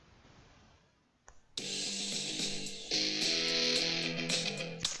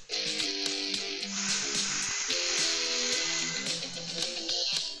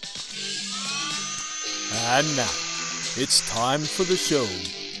And now, it's time for the show.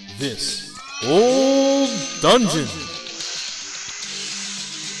 This Old Dungeon.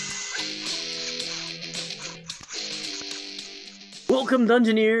 Welcome,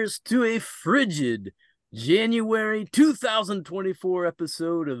 Dungeoneers, to a frigid January 2024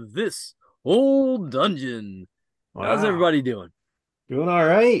 episode of This Old Dungeon. Wow. How's everybody doing? Doing all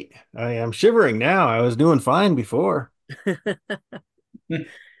right. I am shivering now. I was doing fine before.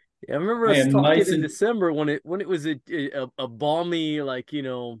 Yeah, I remember I us am talking nice in and December when it was a balmy, like, I don't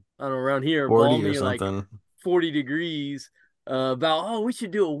know, around here, 40 or balmy, like something. 40 degrees, about, oh, we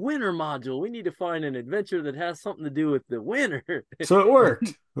should do a winter module. We need to find an adventure that has something to do with the winter. So it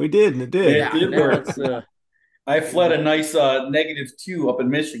worked. We did, and it did. it Yeah, did now work. it's I fled a nice -2 up in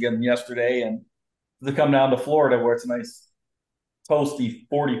Michigan yesterday, and to come down to Florida where it's a nice toasty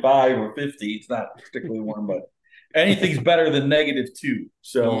 45 or 50. It's not particularly warm, but anything's better than -2. yeah,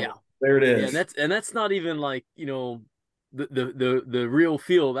 So there it yeah, is. and that's not even like, the real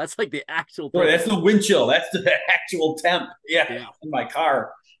feel. That's like the actual Boy, that's temperature. the wind chill. That's the actual temp. Yeah, Yeah. in my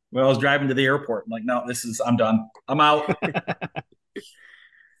car when I was driving to the airport. I'm like, no, I'm done. I'm out.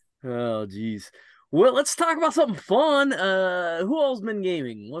 Oh, geez. Well, let's talk about something fun. Who all's been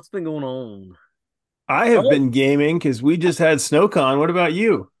gaming? What's been going on? I have Oh, been gaming because we just had SnowCon. What about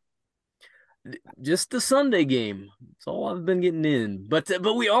you? Just the Sunday game. That's all I've been getting in. But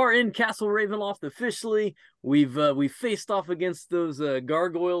we are in Castle Ravenloft officially. We've faced off against those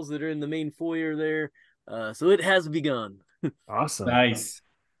gargoyles that are in the main foyer there. So it has begun. Awesome. nice.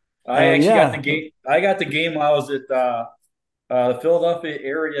 I actually got the Yeah. game. I got the game while I was at the Philadelphia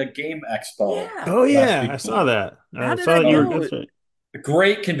Area Game Expo Yeah. Oh, last yeah. I saw weekend. that. How I did saw that that you were, go? that's right. A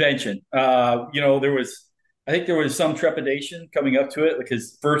great convention. I think there was some trepidation coming up to it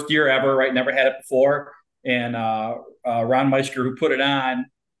because first year ever, right? Never had it before. And Ron Meisker, who put it on,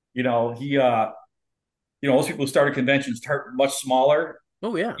 most people who started conventions start much smaller.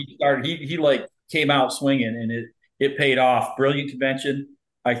 Oh yeah. He like came out swinging, and it paid off. Brilliant convention.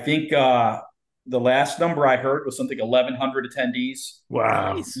 I think the last number I heard was something 1,100 attendees.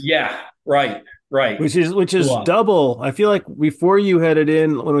 Wow. Nice. Yeah, right, right. Which is Cool. double. I feel like before you headed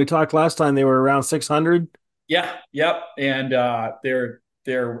in, when we talked last time, they were around 600. Yeah, yep. And they're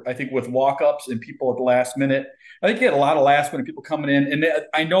I think with walk ups and people at the last minute. I think they had a lot of last minute people coming in, and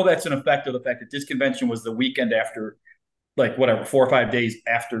I know that's an effect of the fact that this convention was the weekend after, like whatever, 4 or 5 days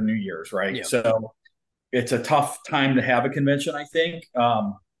after New Year's, right? Yeah. So it's a tough time to have a convention. I think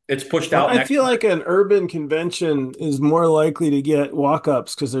it's pushed Well, out I next feel year. like an urban convention is more likely to get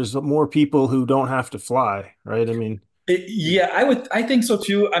walk-ups because there's more people who don't have to fly, right? I mean, Yeah, I think so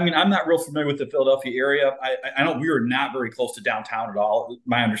too. I mean, I'm not real familiar with the Philadelphia area. I know we were not very close to downtown at all,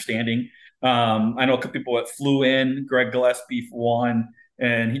 my understanding. I know a couple people that flew in, Greg Gillespie for one,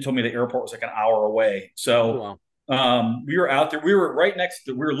 and he told me the airport was like an hour away. Oh So wow. we were out there. We were right next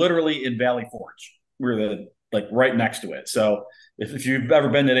to, we were literally in Valley Forge. We were like right next to it. So if you've ever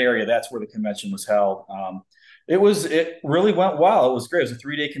been to that area, that's where the convention was held. It really went well. It was great. It was a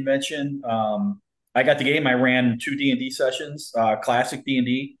 3-day convention. I got the game. I ran two D&D sessions, classic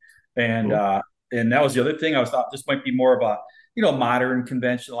D&D, and cool. uh, and that was the other thing. I was thought this might be more of a modern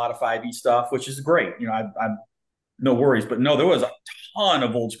convention, a lot of 5e stuff, which is great. I'm no worries, but no, there was a ton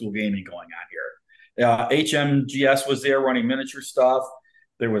of old school gaming going on here. HMGS was there running miniature stuff.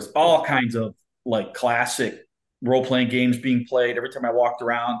 There was all kinds of like classic role playing games being played every time I walked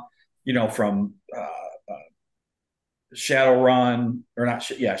around. From Shadowrun or not,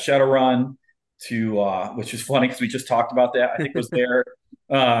 yeah, Shadowrun to which is funny because we just talked about that. I think was there.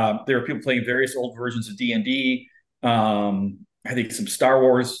 There were people playing various old versions of D&D. I think some Star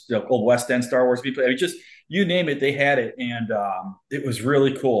Wars, the old West End Star Wars people. I mean, just you name it, they had it, and it was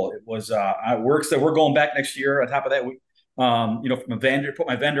really cool. It was it works that we're going back next year. On top of that, from a vendor, put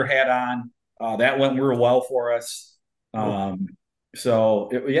my vendor hat on. That went real well for us. Cool.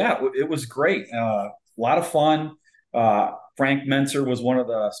 It was great. A lot of fun. Frank Menser was one of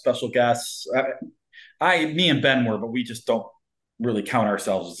the special guests. Me and Ben were, but we just don't really count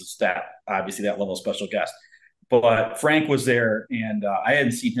ourselves as a staff, obviously, that level of special guest. But Frank was there, and I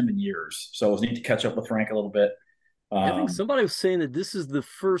hadn't seen him in years, so it was neat to catch up with Frank a little bit. I think Um, somebody was saying that this is the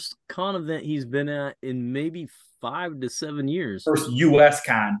first con event he's been at in maybe 5 to 7 years. First U.S.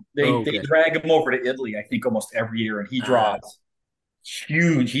 con, Oh, they okay. drag him over to Italy, I think, almost every year, and he Ah, draws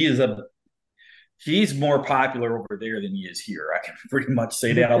huge. He's more popular over there than he is here. I can pretty much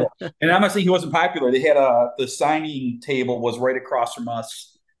say that. And I'm not saying he wasn't popular. They had the signing table was right across from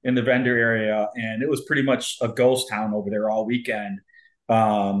us in the vendor area, and it was pretty much a ghost town over there all weekend.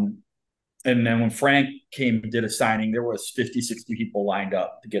 Um, And then when Frank came and did a signing, there was 50, 60 people lined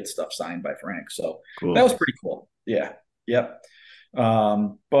up to get stuff signed by Frank. So that Cool. was pretty cool. Yeah. Yep.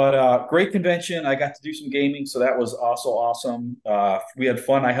 But great convention. I got to do some gaming, so that was also awesome. We had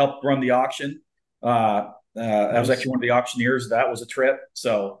fun. I helped run the auction. I was Nice. actually one of the auctioneers. That was a trip.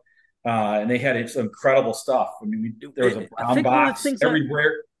 So, and they had some incredible stuff. I mean, there was a I brown think one of the box. things I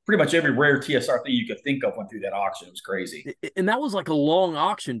Pretty much every rare TSR thing you could think of went through that auction. It was crazy. and that was like a long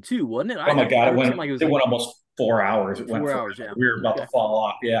auction too, wasn't it? Oh my God, I read something like it was it like went almost 4 hours. It went 4 hours. forever. Yeah. We were about to Okay. fall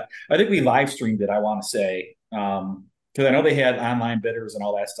off. Yeah. I think we live streamed it, I want to say. Because I know they had online bidders and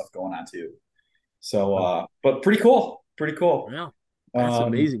all that stuff going on too. So but pretty cool. Pretty cool. Yeah. That's Um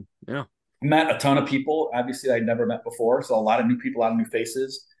amazing. Yeah. met a ton of people, obviously I'd never met before. So a lot of new people, a lot of new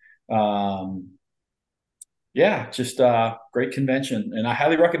faces. Um yeah, just great convention. And I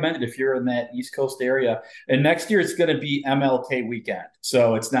highly recommend it if you're in that East Coast area. And next year it's going to be MLK weekend.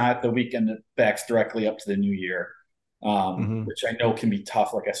 So it's not the weekend that backs directly up to the new year, Hmm. which I know can be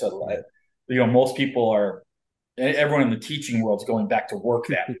tough. Like I said, most people are, everyone in the teaching world is going back to work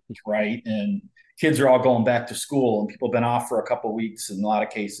that week, right? And kids are all going back to school, and people have been off for a couple of weeks in a lot of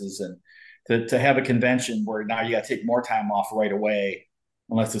cases. And to have a convention where now you got to take more time off right away,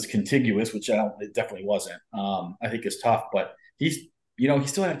 unless it's contiguous, which I don't, it definitely wasn't. I think is tough, but he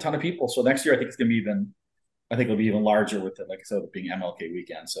still had a ton of people. So next year, I think it's going to be even, I think it'll be even larger with it, like I said, with being MLK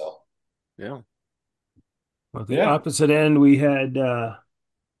weekend. So Yeah. Well, at the yeah, opposite end, we had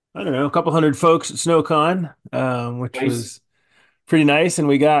I don't know, a couple hundred folks at SnowCon, which nice. was pretty nice. And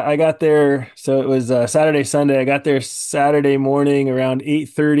I got there, so it was Saturday, Sunday. I got there Saturday morning around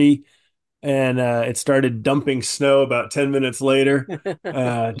 8:30, and it started dumping snow about 10 minutes later,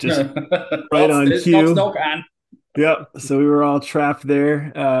 just right Well, on it's called cue. SnowCon. Yep. So we were all trapped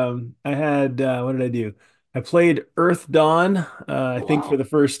there. I had what did I do? I played Earth Dawn, I Oh, think for wow. the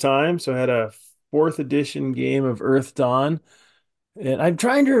first time. So I had a fourth edition game of Earth Dawn. And I'm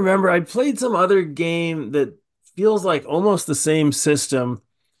trying to remember, I played some other game that feels like almost the same system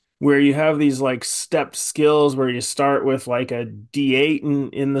where you have these like stepped skills where you start with like a D8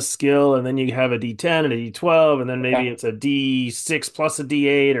 in the skill, and then you have a D10 and a D12, and then maybe Okay. it's a D6 plus a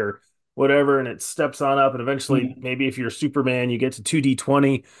D8 or whatever, and it steps on up, and eventually Mhm. maybe if you're Superman, you get to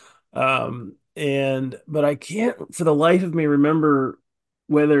 2D20. And but I can't for the life of me remember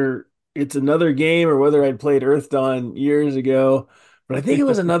whether it's another game or whether I'd played Earth Dawn years ago. But I think it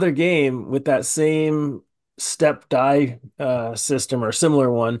was another game with that same step die system or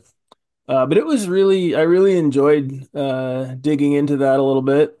similar one. But it was I really enjoyed digging into that a little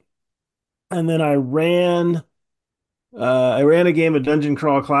bit. And then I ran a game of Dungeon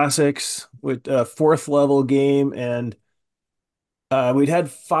Crawl Classics with a fourth level game, and we'd had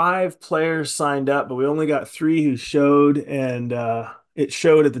 5 players signed up, but we only got 3 who showed, and it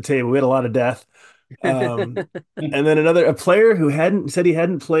showed at the table. We had a lot of death. Um, and then a player who hadn't said he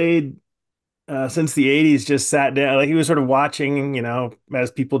hadn't played since the 80s just sat down, like he was sort of watching,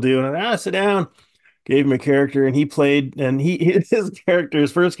 as people do, and sit down. Gave him a character, and he played, and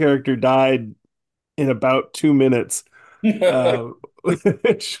his first character died in about 2 minutes,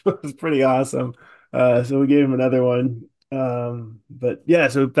 which was pretty awesome. So we gave him another one. But yeah,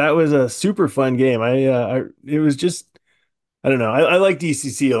 so that was a super fun game. It was just, I don't know. I like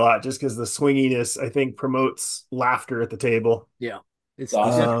DCC a lot just because the swinginess, I think, promotes laughter at the table. Yeah. It's It's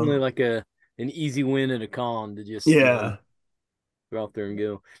awesome. definitely Um, like an easy win at a con to just, yeah. go out there and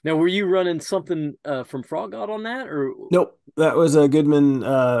go. Now, were you running something from Frog God on that or Nope. That was a Goodman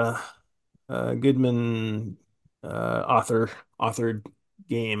authored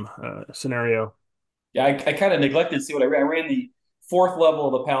game scenario. Yeah, I kind of neglected to see what I ran. I ran the fourth level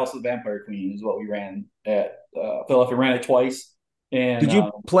of the Palace of the Vampire Queen is what we ran at Philadelphia. Ran it twice, and Did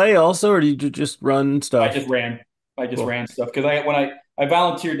you play also, or did you just run I stuff? just ran. I just Cool. ran stuff because I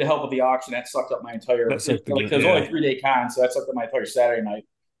volunteered to help with the auction. That sucked up my That entire. sucked the Like game. it was only a Yeah. 3 day con, so that sucked up my entire Saturday night.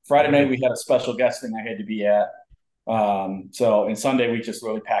 Friday night Yeah. we had a special guest thing I had to be at. So and Sunday we just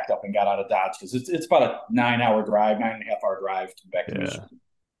really packed up and got out of Dodge because it's about a 9 hour drive, 9.5 hour drive back to Yeah. Michigan,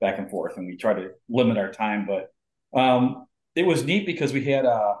 back and forth, and we try to limit our time. But it was neat because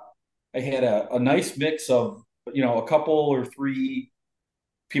I had a nice mix of a couple or 3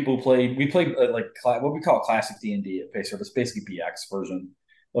 people who played. We played like what we call classic D&D at Pacer. It's basically BX version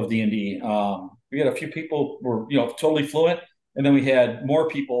of D&D. We had a few people who were totally fluent, and then we had more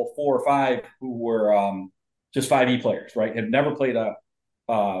people, 4 or 5, who were just 5e players, right? Had never played a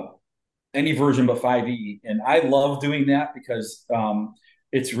uh, any version but 5e, and I love doing that because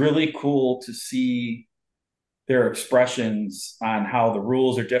it's really cool to see their expressions on how the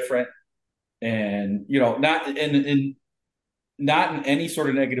rules are different, and not in any sort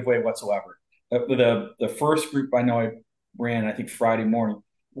of negative way whatsoever. the first group I know I ran, I think Friday morning,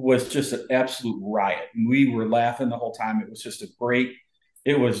 was just an absolute riot. We were laughing the whole time. It was just a great.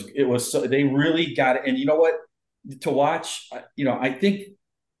 It was so they really got it. And you know what? To watch, I think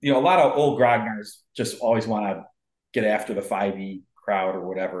a lot of old grognards just always want to get after the 5e crowd or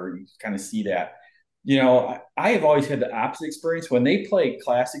whatever. You kind of see that. I have always had the opposite experience when they play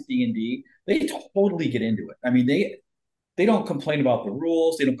classic D&D. They totally get into it. I mean, they don't complain about the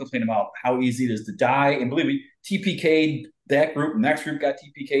rules. They don't complain about how easy it is to die. And believe me, TPK'd that group. Next group got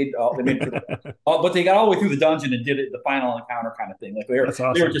TPK'd. They made it but they got all the way through the dungeon and did it the final encounter kind of thing. Like That's they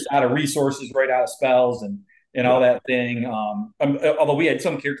were awesome. just out of resources, right out of spells and all Yeah. that thing. Although we had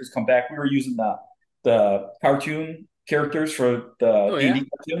some characters come back, we were using the cartoon characters for the Oh yeah. D&D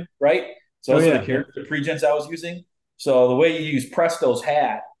cartoon, right? So Oh those are the yeah, yeah. characters, the pre-gens I was using. So the way you use Presto's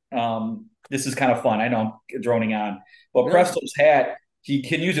hat, this is kind of fun. I know I'm droning on, but No. Presto's hat, he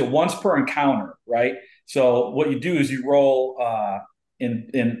can use it once per encounter, right? So what you do is you roll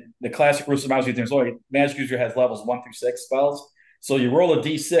in the classic rules of magic. There's only magic user has levels 1 through 6 spells. So you roll a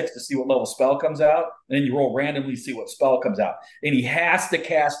d6 to see what level spell comes out, and then you roll randomly to see what spell comes out. And he has to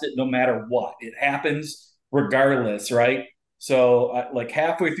cast it no matter what. It happens regardless, right? So like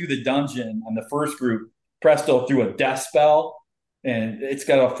halfway through the dungeon on the first group, Presto threw a death spell, and it's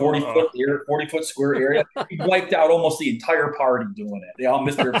got a 40-foot Oh, 40-foot square area. He wiped out almost the entire party doing it. They all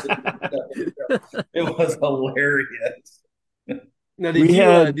missed their. It was hilarious. Now, we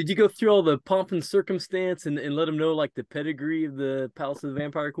had did you go through all the pomp and circumstance and let them know like the pedigree of the Palace of the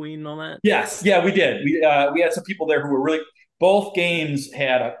Vampire Queen and all that? Yes, yeah, we did. We had some people there who were really. Both games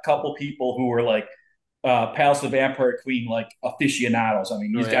had a couple people who were like Palace of the Vampire Queen like aficionados. I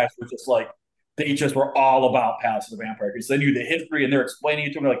mean, Oh these yeah. guys were just like they just were all about Palace of the Vampire Queen. So they knew the history and they're explaining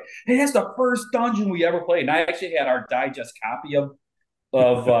it to me like, "Hey, that's the first dungeon we ever played." And I actually had our digest copy of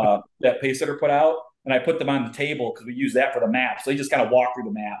that Pacesetter put out, and I put them on the table because we use that for the map. So they just kind of walk through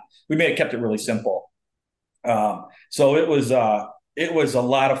the map. We may have kept it really simple. So it was a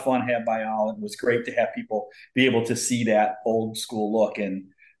lot of fun had by all. It was great to have people be able to see that old school look. And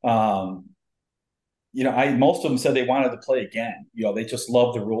um, I most of them said they wanted to play again. They just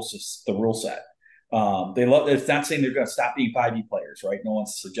love the rule set. They love. It's not saying they're going to stop being 5e players, right? No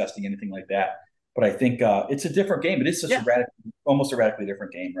one's suggesting anything like that. But I think it's a different game. It is just Yeah. almost a radically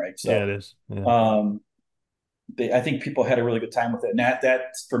different game, right? yeah, So it is. Yeah. um, I think people had a really good time with it, and that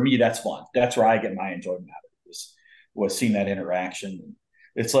for me, that's fun. That's where I get my enjoyment out of it. Was seeing that interaction.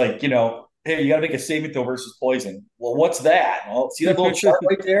 It's like hey, you got to make a saving throw versus poison. Well, what's that? Well, see that little chart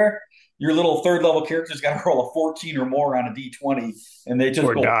right there. Your little third level character's got to roll a 14 or more on a d20, and they just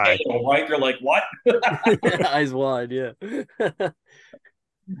Or go die. pale, right? They're like, what? Eyes wide, yeah.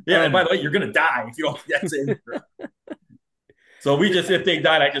 Yeah, and by the way, you're gonna die if you don't get that saving throw. So if they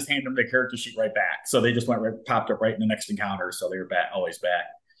died, I just hand them the character sheet right back. So they just popped up right in the next encounter. So they were always back.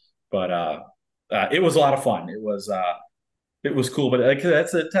 But it was a lot of fun. It was cool. But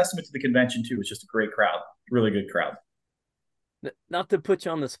that's a testament to the convention too. It's just a great crowd, really good crowd. Not to put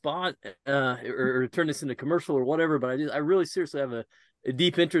you on the spot, or turn this into commercial or whatever, but I really seriously have a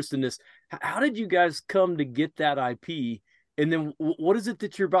deep interest in this. How did you guys come to get that IP? And then what is it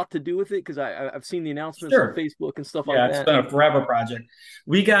that you're about to do with it? Because I've seen the announcements on Sure. Facebook and stuff like Yeah, it's that. been a forever project.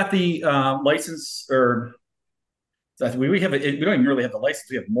 We got the license, or we don't even really have the license.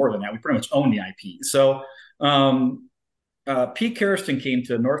 We have more than that. We pretty much own the IP. So Pete Carriston came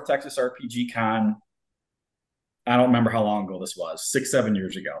to North Texas RPG Con. I don't remember how long ago this was, 6, 7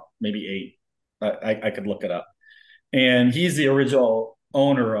 years ago, maybe 8. I could look it up. And he's the original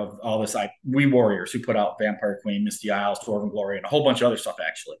owner of all this. We Warriors, who put out Vampire Queen, Misty Isles, Dwarven Glory, and a whole bunch of other stuff,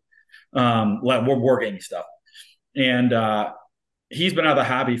 actually. Wargaming stuff. And he's been out of the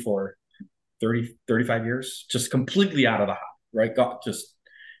hobby for 30, 35 years, just completely out of the hobby, right? Just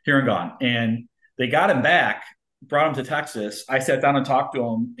here and gone. And they got him back, brought him to Texas. I sat down and talked to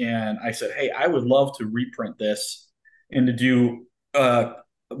him, and I said, "Hey, I would love to reprint this and to do."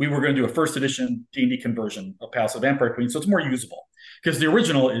 We were going to do a first edition D&D conversion of Palace of Vampire Queen, so it's more usable because the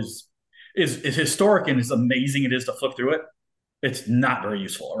original is historic and as amazing it is to flip through it. It's not very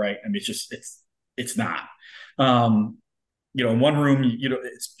useful, right? I mean, it's not. Um, in one room,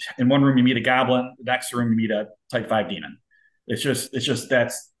 in one room you meet a goblin, the next room you meet a type 5 demon. It's just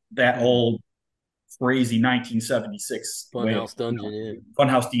that's that Mhm. old crazy 1976 way of Funhouse Dungeon, yeah.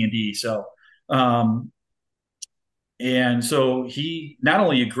 funhouse D&D. So and so he not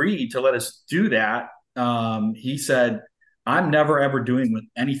only agreed to let us do that, he said, "I'm never ever doing with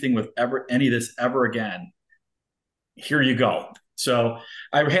anything with ever any of this ever again. Here you go." So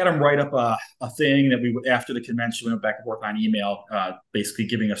I had him write up a thing that we, after the convention, we went back and forth on email, basically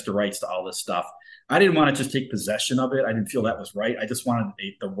giving us the rights to all this stuff. I didn't want to just take possession of it. I didn't feel that was right. I just wanted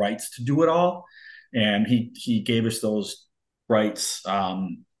the rights to do it all, and he gave us those rights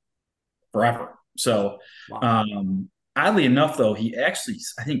forever. So Wow. oddly enough, though, he actually,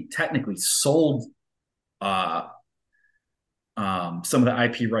 I think, technically sold uh, some of the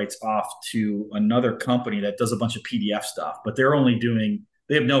IP rights off to another company that does a bunch of PDF stuff, but they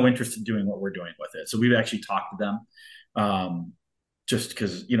have no interest in doing what we're doing with it. So we've actually talked to them, just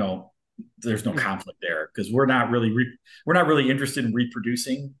because, there's no conflict there, because we're not really interested in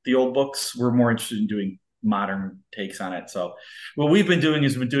reproducing the old books. We're more interested in doing modern takes on it. So what we've been doing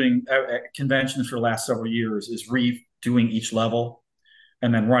is we've been doing at conventions for the last several years is redoing each level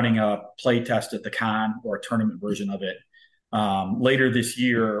and then running a play test at the con or a tournament version of it. Later this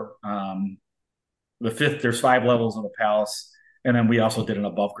year, there's 5 levels of a palace, and then we also did an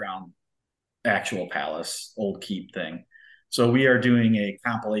above ground actual palace, old keep thing. So we are doing a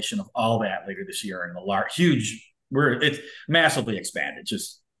compilation of all that later this year in a it's massively expanded.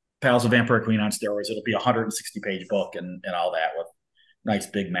 Just Palace of Vampire Queen on steroids. It'll be a 160-page book and all that with nice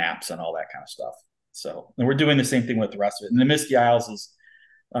big maps and all that kind of stuff. So, and we're doing the same thing with the rest of it. And the Misty Isles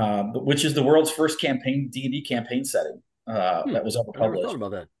which is the world's first D&D campaign setting that was ever I never thought published.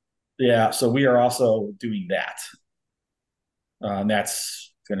 about that. Yeah, so we are also doing that. And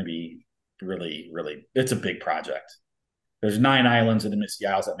that's going to be really, really, it's a big project. There's 9 islands in the Misty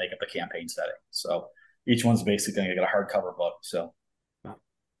Isles that make up the campaign setting. So each one's basically going to get a hardcover book. So Wow.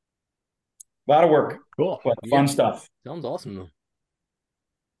 a lot of work, Cool. but Yeah. fun stuff. Sounds awesome though.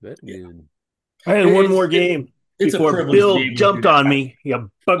 Very Yeah. good. I had one more game It's a before privilege to Bill be able to do jumped that. on me. You I know.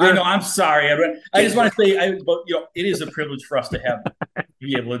 bugger. I'm sorry. I just want to say, but it is a privilege for us to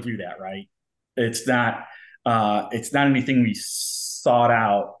be able to do that. Right? It's not. It's not anything we sought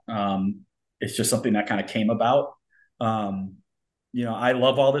out. It's just something that kind of came about. I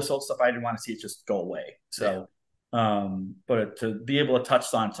love all this old stuff. I didn't want to see it just go away. So, but to be able to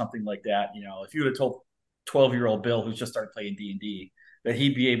touch on something like that, if you would have told 12-year-old Bill who's just started playing D&D that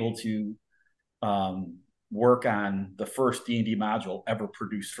he'd be able to work on the first D&D module ever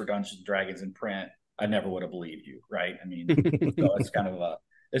produced for Dungeons and Dragons in print, I never would have believed you, right? I mean, so it's kind of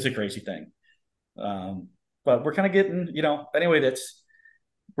it's a crazy thing. But we're kind of getting, anyway,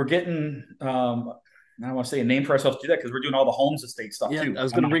 we're getting, I don't want to say a name for ourselves to do that because we're doing all the Holmes estate stuff Yeah, too. I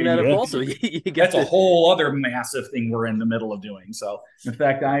was going to bring that up Yeah. also. You got That's a whole other massive thing we're in the middle of doing. So, in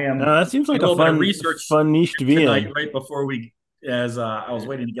fact, I am That seems a like a little bit of fun research fun niche to be tonight, in. right before as I was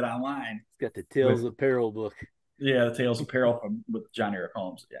waiting to get online. got the Tales of Peril book. Yeah, the Tales of Peril with John Eric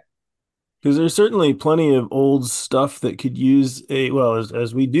Holmes. Yeah. Because there's certainly plenty of old stuff that could use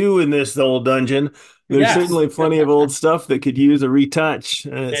as we do in this old dungeon, there's Yes. certainly plenty of old stuff that could use a retouch.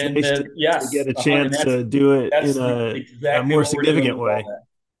 And it's And nice to yes, get a and chance to do it in that's a exactly more what we're doing significant with all way. that.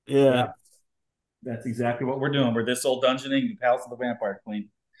 Yeah. Yeah, that's exactly what we're doing. We're this old dungeoning the Palace of the Vampire Queen.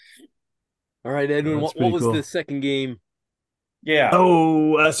 All right, Edwin, That's what pretty was the cool. second game? Yeah.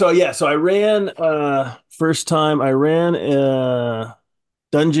 So I ran first time I ran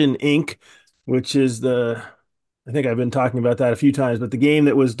Dungeon Inc., which is I think I've been talking about that a few times, but the game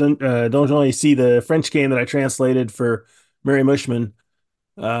that was done, don't only see the French game that I translated for Mary Mushman.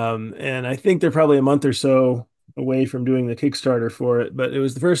 And I think they're probably a month or so away from doing the Kickstarter for it, but it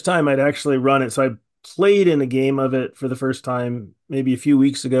was the first time I'd actually run it. So I played in a game of it for the first time maybe a few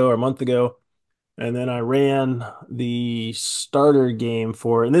weeks ago or a month ago. And then I ran the starter game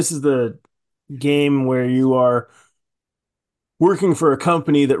for it. And this is the game where you are working for a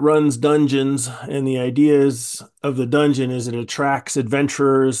company that runs dungeons, and the ideas of the dungeon is it attracts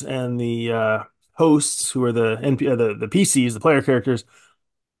adventurers and the hosts, who are the PCs, the player characters.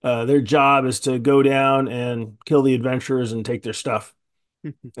 Their job is to go down and kill the adventurers and take their stuff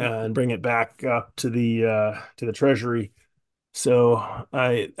and bring it back up to the treasury. So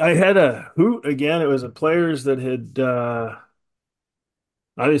I had a hoot again. It was a players that had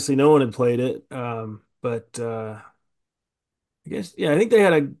obviously no one had played it, but I guess, yeah, I think they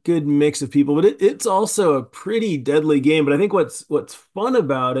had a good mix of people, but it's also a pretty deadly game. But I think what's fun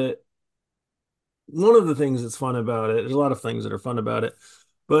about it, one of the things that's fun about it, there's a lot of things that are fun about it,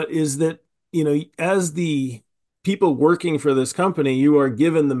 but is that, as the people working for this company, you are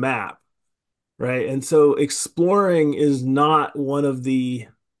given the map, right? And so exploring is not one of the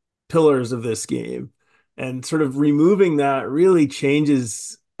pillars of this game, and sort of removing that really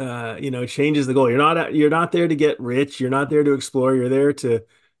changes the goal. You're not there to get rich, you're not there to explore, you're there to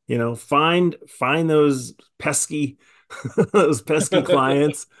find those pesky those pesky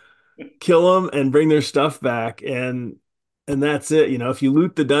clients, kill them and bring their stuff back. And and that's it. If you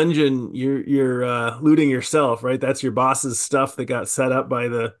loot the dungeon, you're looting yourself, right? That's your boss's stuff that got set up by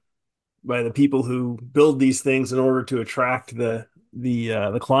the people who build these things in order to attract the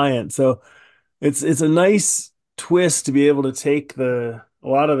client. So it's a nice twist to be able to take the a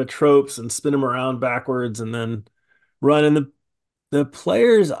lot of the tropes and spin them around backwards and then run. And the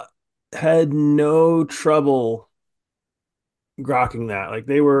players had no trouble grokking that. Like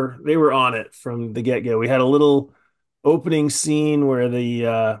they were on it from the get-go. We had a little opening scene where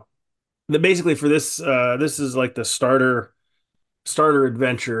the basically for this is like the starter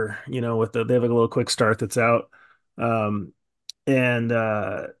adventure, with they have like a little quick start that's out. And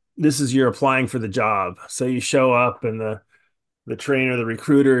this is you're applying for the job. So you show up and the trainer, the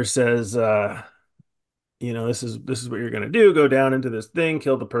recruiter says, this is what you're gonna do. Go down into this thing,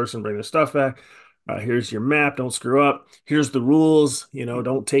 kill the person, bring the stuff back. Here's your map. Don't screw up. Here's the rules.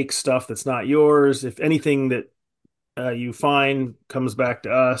 Don't take stuff that's not yours. If anything that you find comes back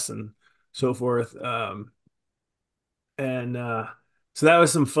to us and so forth. And so that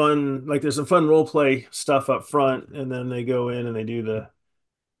was some fun. Like there's some fun role play stuff up front, and then they go in and they do the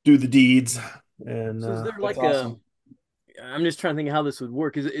deeds. And So is there That's like a awesome. I'm just trying to think of how this would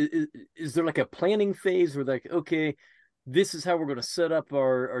work. Is there like a planning phase where like, okay, this is how we're going to set up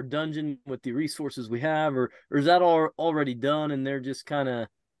our dungeon with the resources we have, or is that all already done and they're just kind of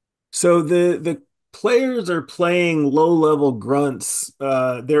so the players are playing low level grunts.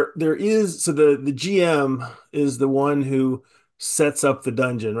 There is so the GM is the one who sets up the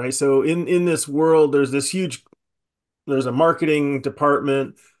dungeon, right? So in this world, there's a marketing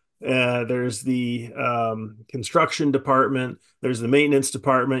department. There's the construction department. There's the maintenance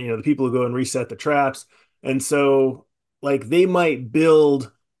department. The people who go and reset the traps. And so, like, they might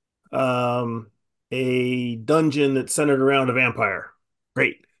build um, a dungeon that's centered around a vampire.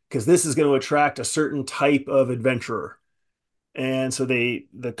 Great, because this is going to attract a certain type of adventurer. And so the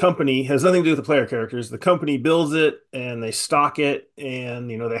company has nothing to do with the player characters. The company builds it and they stock it, and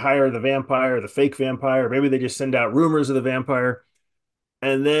they hire the vampire, the fake vampire. Maybe they just send out rumors of the vampire,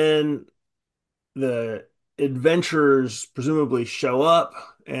 and then the adventurers presumably show up,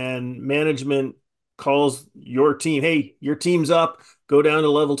 and management calls your team, hey, your team's up, go down to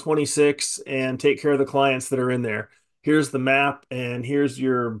level 26 and take care of the clients that are in there. Here's the map, and here's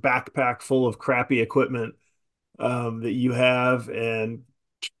your backpack full of crappy equipment that you have, and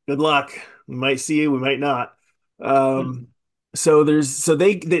good luck. We might see you, we might not. Um,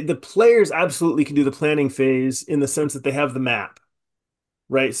 the players absolutely can do the planning phase in the sense that they have the map,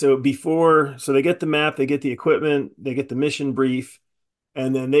 right? So they get the map, they get the equipment, they get the mission brief,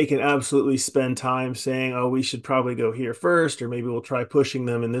 and then they can absolutely spend time saying, "Oh, we should probably go here first, or maybe we'll try pushing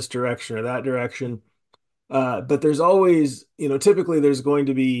them in this direction or that direction." But there's always, typically there's going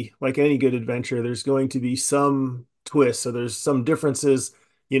to be, like any good adventure, there's going to be some twist. So there's some differences.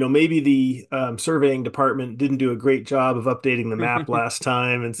 Maybe the surveying department didn't do a great job of updating the map last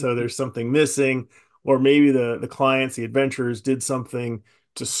time, and so there's something missing. Or maybe the clients, the adventurers, did something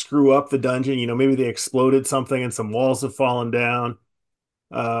to screw up the dungeon. Maybe they exploded something and some walls have fallen down.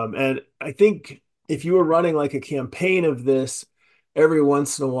 And I think if you were running like a campaign of this, every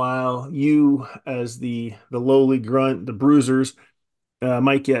once in a while, you as the lowly grunt, the bruisers,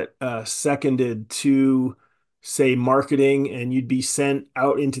 might get seconded to say marketing, and you'd be sent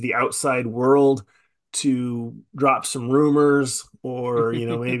out into the outside world to drop some rumors, or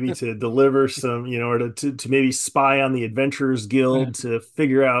maybe to deliver some, or to maybe spy on the Adventurers Guild to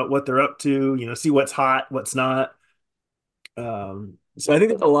figure out what they're up to, see what's hot, what's not. So I think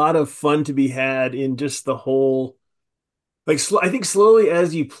there's a lot of fun to be had in just the whole, like, I think slowly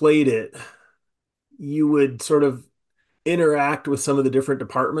as you played it, you would sort of interact with some of the different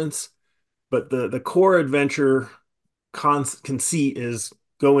departments, but the core adventure conceit is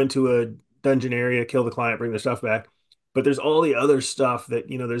go into a dungeon area, kill the client, bring their stuff back. But there's all the other stuff that,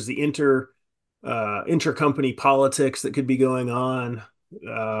 there's the intercompany politics that could be going on.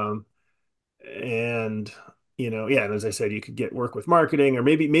 And yeah, and as I said, you could get work with marketing, or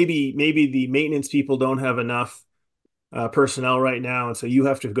maybe the maintenance people don't have enough personnel right now, and so you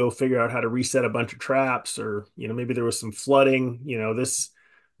have to go figure out how to reset a bunch of traps, or maybe there was some flooding.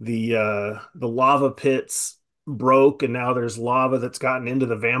 The lava pits broke, and now there's lava that's gotten into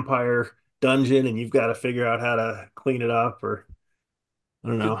the vampire dungeon, and you've got to figure out how to clean it up, or I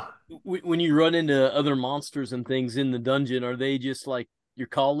don't know. when you run into other monsters and things in the dungeon, are they just like your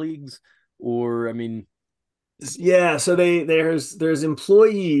colleagues, or I mean, Yeah, so there's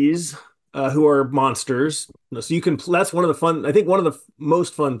employees who are monsters. So you can that's one of the fun. I think one of the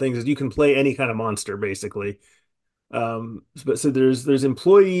most fun things is you can play any kind of monster basically. But so there's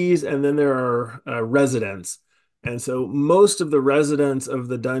employees, and then there are residents. And so most of the residents of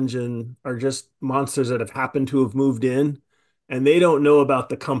the dungeon are just monsters that have happened to have moved in, and they don't know about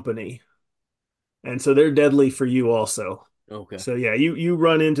the company. And so they're deadly for you also. Okay. So yeah, you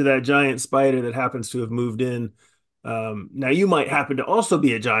run into that giant spider that happens to have moved in. Now you might happen to also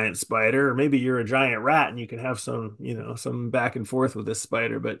be a giant spider, or maybe you're a giant rat and you can have some, some back and forth with this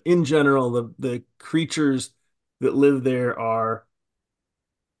spider. But in general, the creatures that live there are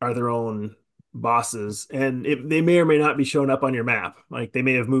their own bosses, and they may or may not be showing up on your map. Like they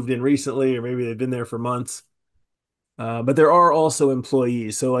may have moved in recently, or maybe they've been there for months. But there are also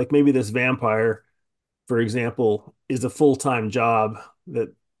employees. So like maybe this vampire, for example, is a full-time job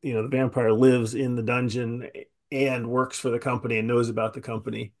that, the vampire lives in the dungeon and works for the company and knows about the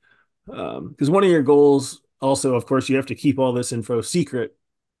company. Because one of your goals also, of course, you have to keep all this info secret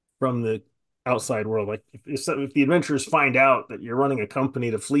from the outside world. Like if the adventurers find out that you're running a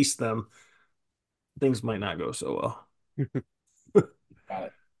company to fleece them, things might not go so well. Got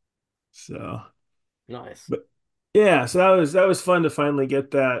it. So, Nice. but yeah, so that was fun to finally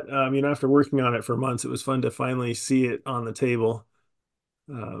get that. After working on it for months, it was fun to finally see it on the table.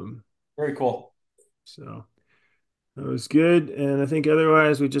 Um, Very cool. so that was good. And I think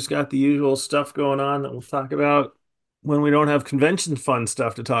otherwise we just got the usual stuff going on that we'll talk about when we don't have convention fun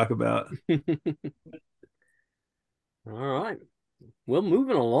stuff to talk about. All right. Well,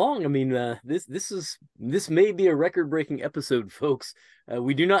 moving along. I mean, this may be a record-breaking episode, folks.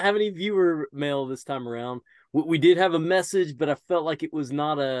 We do not have any viewer mail this time around. We did have a message, but I felt like it was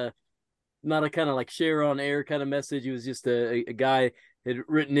not a kind of like share on air kind of message. It was just a guy had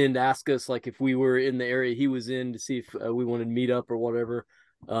written in to ask us like if we were in the area he was in to see if we wanted to meet up or whatever.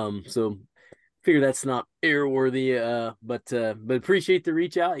 So figure that's not airworthy. But appreciate the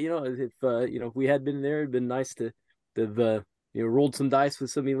reach out. If we had been there, it'd been nice to have rolled some dice with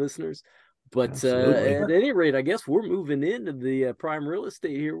some of you listeners. But Absolutely. at any rate, I guess we're moving into the prime real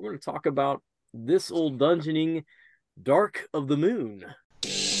estate here. We're going to talk about this old dungeoning, Dark of the Moon.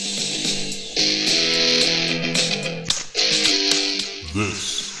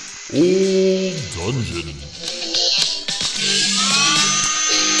 This old dungeon.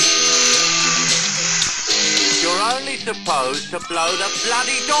 You're only supposed to blow the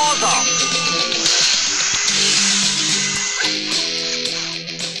bloody doors off.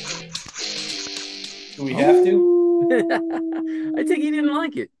 Do we have to I think he didn't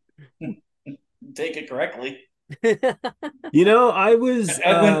like it. take it correctly? I was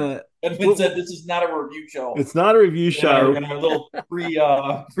Edwin said this is not a review show. it's not a review In our, show. in our little free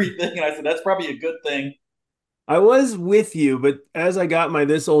thing, and I said that's probably a good thing. I was with you, but as I got my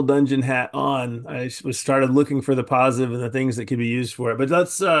this old dungeon hat on, I was started looking for the positive and the things that could be used for it. But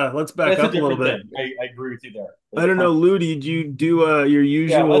let's back That's a up a little different bit. thing. I agree with you there. I don't know, Lou, did you do your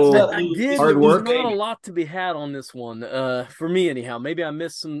Yeah, let's usual let I Lou. did, This hard but is there's Lou's work? not a baby. lot to be had on this one. For me anyhow. Maybe I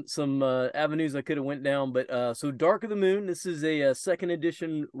missed some avenues I could have went down. But so Dark of the Moon. This is a second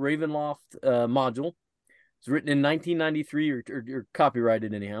edition Ravenloft module. It's written in 1993 or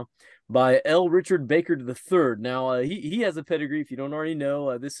copyrighted anyhow by L. Richard Baker III. Now he has a pedigree if you don't already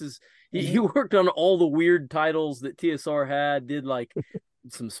know. This is he Mhm. worked on all the weird titles that TSR had. Did like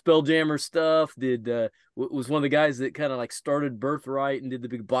some Spelljammer stuff. Did was one of the guys that kind of like started Birthright and did the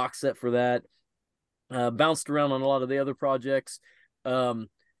big box set for that. Bounced around on a lot of the other projects. Um,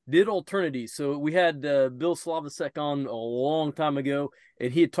 did Alternity. So we had Bill Slavasek on a long time ago,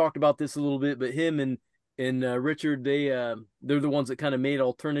 and he had talked about this a little bit. But him and Richard, they're the ones that kind of made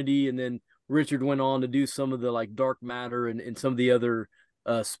Alternity, and then Richard went on to do some of the like Dark Matter and some of the other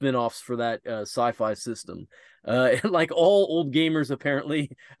spin-offs for that sci-fi system. Like all old gamers,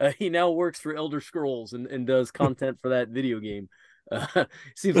 apparently, he now works for Elder Scrolls and does content for that video game.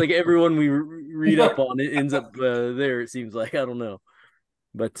 Seems like everyone we read up on it ends up there. It seems like I don't know,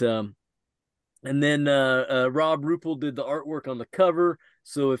 but and then Rob Rupel did the artwork on the cover.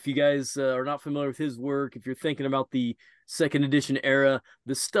 So if you guys are not familiar with his work, if you're thinking about the second edition era,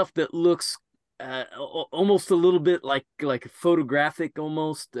 the stuff that looks almost a little bit like photographic,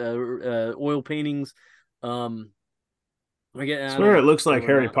 almost oil paintings. Um, I I swear it don't looks like know or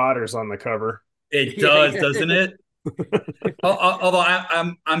Harry not. Potter's on the cover. It does, Yeah. doesn't it? Although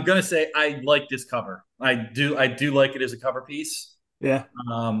I'm gonna say I like this cover. I do like it as a cover piece. Yeah,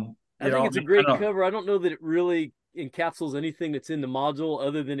 I think it's a I great don't know. cover. I don't know that it really encapsulates anything that's in the module,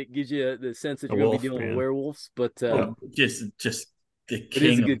 other than it gives you the sense that a you're going to be wolf, dealing with man. werewolves. But Yep. Just the it is a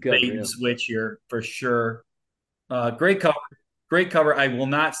king of good cover. bait Yeah, and switch here for sure. Great cover, great cover. I will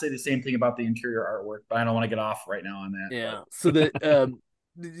not say the same thing about the interior artwork, but I don't want to get off right now on that. yeah. So the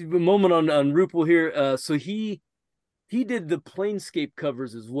moment on Rupel here. So he he did the Planescape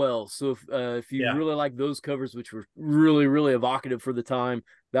covers as well. So if you Yeah. really like those covers, which were really really evocative for the time,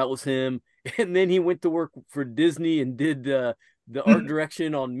 that was him. And then he went to work for Disney and did the art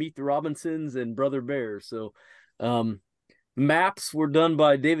direction on Meet the Robinsons and Brother Bear. So um, maps were done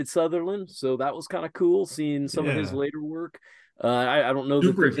by David Sutherland, so that was kind of cool seeing some of his Yeah. later work. I don't know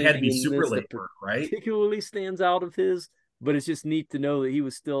that Super there's had to anything be in super this that late work, right? particularly stands out of his, but it's just neat to know that he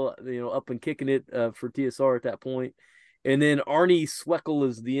was still up and kicking it for TSR at that point. And then Arnie Sweckel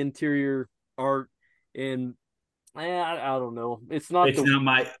is the interior art, and I don't know, it's not It's the not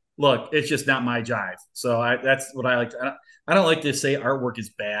my look. It's just not my jive. So that's what I like. I don't like to say artwork is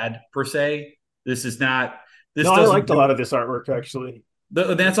bad per se. This is not. This No, I doesn't liked a lot do. of this artwork actually.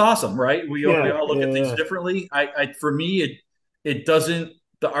 That's awesome, right? We Yeah, all look yeah, at things yeah. differently. For me, it doesn't.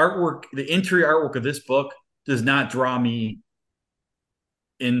 The artwork, the interior artwork of this book, does not draw me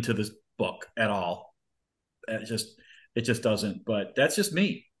into this book at all. It just doesn't. But that's just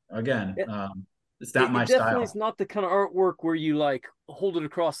me. Again, it, it's not my it definitely is style. not the kind of artwork where you like hold it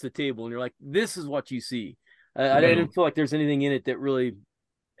across the table and you're like, this is what you see. I Right. didn't feel like there's anything in it that really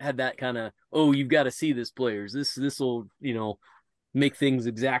had that kind of, oh, you've got to see this players. This will make things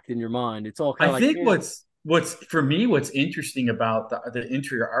exact in your mind. It's all kind I of like, think yeah, what's for me what's interesting about the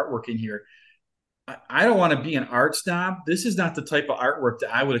interior artwork in here. I don't want to be an art snob. This is not the type of artwork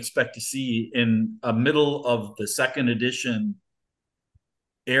that I would expect to see in a middle of the second edition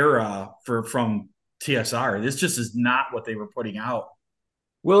era from TSR. This just is not what they were putting out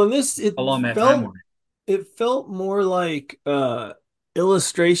Well, in this it along that felt timeline. it felt more like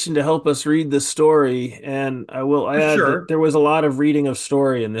illustration to help us read the story, and I will For add that sure, there was a lot of reading of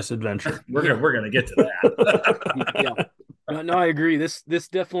story in this adventure. we're yeah, gonna we're gonna get to that. yeah. No, no, I agree. This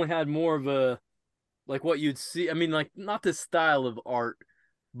definitely had more of a like what you'd see. I mean, like not the style of art,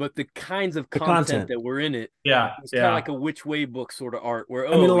 but the kinds of The content content. that were in it. Yeah, It was kind of yeah, like a which way book sort of art where,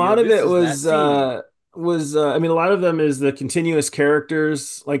 I mean, a oh, lot of this it is that scene. was I mean, a lot of them is the continuous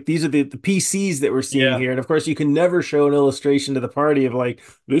characters. Like these are the PCs that we're seeing yeah. here, and of course, you can never show an illustration to the party of like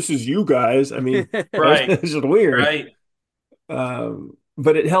this is you guys. I mean, that's Right, just weird. right.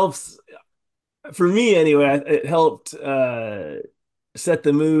 But it helps for me anyway. It helped set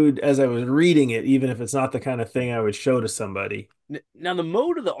the mood as I was reading it, even if it's not the kind of thing I would show to somebody. Now the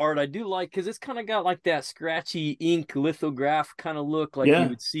mode of the art I do like because it's kind of got like that scratchy ink lithograph kind of look like you Yeah,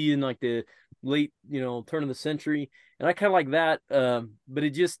 would see in like the late turn of the century, and I kind of like that. But it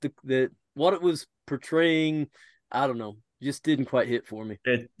just the what it was portraying, I don't know, just didn't quite hit for me.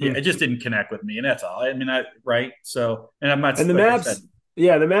 Yeah, it just didn't connect with me, and that's all. I mean, right. So, and I'm not and the like I said, maps,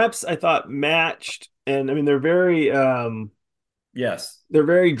 yeah, the maps I thought matched, and I mean yes. they're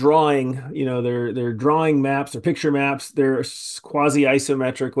very drawing, they're drawing maps or picture maps. They're quasi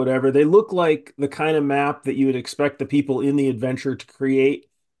isometric, whatever. They look like the kind of map that you would expect the people in the adventure to create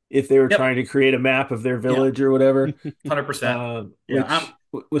if they were Yep. trying to create a map of their Yeah. village or whatever, 100%. Yeah,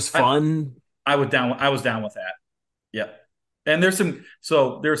 which was I fun. I was down with that. Yep. And there's some,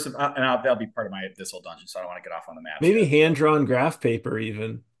 and that'll be part of my this whole dungeon. So I don't want to get off on the maps Maybe yet. So hand-drawn graph paper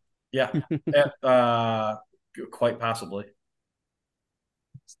even. yeah, uh, quite possibly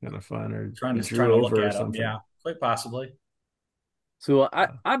It's kind of fun, or you trying drew to look over or at them. Yeah, something. quite possibly. So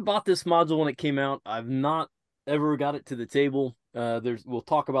I bought this module when it came out. I've not ever got it to the table. We'll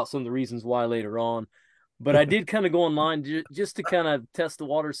talk about some of the reasons why later on, but I did kind of go online just to kind of test the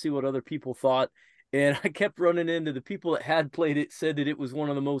water, see what other people thought, and I kept running into the people that had played it said that it was one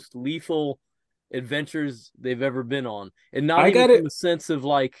of the most lethal adventures they've ever been on, and not I even got from the it. sense of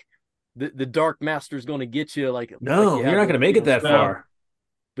like the dark master is going to get you like you No, you're have not going to with make it that No, Spawn, far.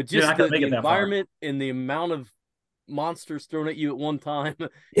 but you're just not going to make the it that far. environment and the amount of monsters thrown at you at one time.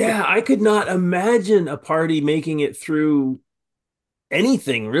 Yeah, I could not imagine a party making it through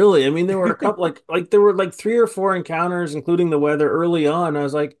anything really. I mean, there were a couple like there were like three or four encounters, including the weather early on. I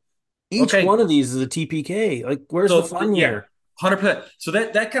was like, each one Okay, of these is a TPK. Like, where's the so fun yeah, here? 100%. So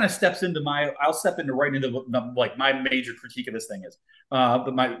that kind of steps into I'll step into right into like my major critique of this thing is,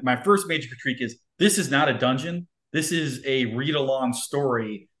 but my first major critique is this is not a dungeon. This is a read along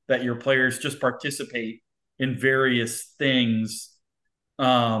story that your players just participate in various things.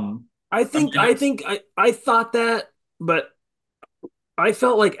 I I think mean, I think I thought that, but I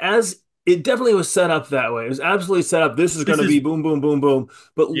felt like as it definitely was set up that way. It was absolutely set up. This is going this to be is boom, boom, boom, boom.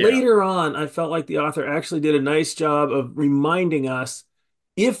 But yeah, later on, I felt like the author actually did a nice job of reminding us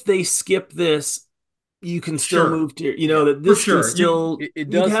if they skip this, you can still sure, move to, yeah, that for this can sure. still, It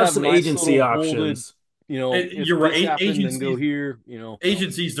you can does have have some nice agency little bolded, options. if You're right. this happened, then go Agencies here.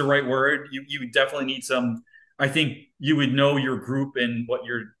 agency is the right word. You definitely need some. I think you would know your group and what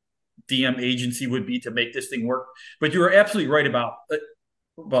you're DM agency would be to make this thing work. But you were absolutely right about the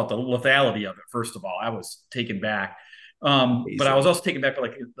lethality of it. First of all, I was taken back. But I was also taken back by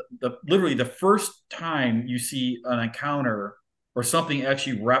like literally the first time you see an encounter or something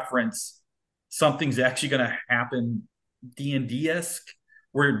actually reference something's actually going to happen D&D esque,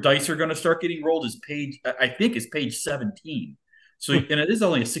 where dice are going to start getting rolled is I think is page 17. So, and it is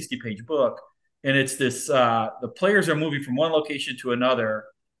only a 60-page book, and it's this the players are moving from one location to another,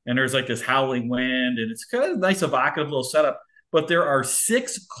 and there's like this howling wind, and it's kind of a nice evocative little setup. But there are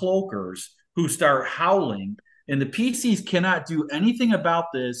 6 cloakers who start howling, and the PCs cannot do anything about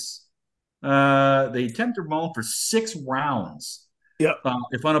this. They attempt to roll for 6 rounds, Yep.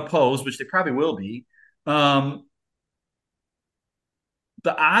 if unopposed, which they probably will be. Um,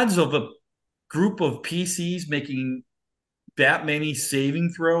 the odds of a group of PCs making that many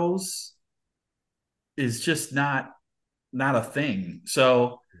saving throws is just not a thing.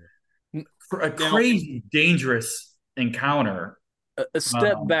 So a crazy dangerous encounter. A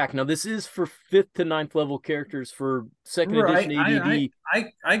step back. Now, this is for 5th to 9th level characters for second edition ADD.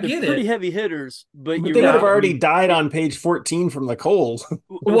 I They're get pretty it. heavy hitters, but But you're they would right. have already died on page 14 from the cold.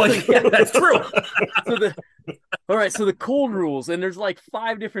 Well, yeah, that's true. So all right, so the cold rules, and there's like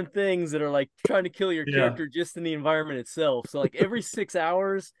 5 different things that are like trying to kill your Yeah. character just in the environment itself. So like every 6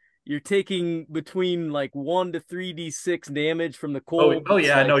 hours, you're taking between like 1 to 3d6 damage from the cold. Oh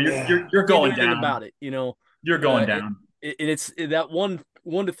yeah, like, no, you're going anything down. about it, you know. You're going down. It's that 1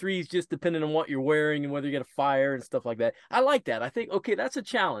 to 3 is just depending on what you're wearing and whether you get a fire and stuff like that. I like that. I think okay, that's a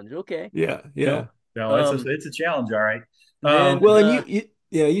challenge. Okay, Yeah, you know? No, it's a challenge, all right. Then well, and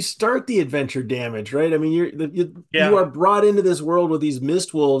you start the adventure damage, right? I mean, you are brought into this world with these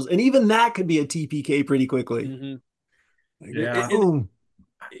mist wolves, and even that could be a TPK pretty quickly. Mm-hmm. Yeah.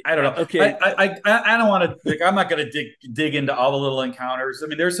 I don't know. Okay. I don't want to. Like, I'm not going to dig into all the little encounters. I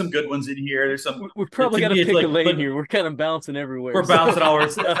mean, there's some good ones in here. There's some. We probably got to pick a lane here. We're kind of bouncing everywhere. We're bouncing all over.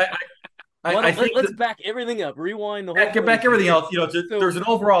 Let's back everything up. Rewind the whole. Back everything else. You know, there's an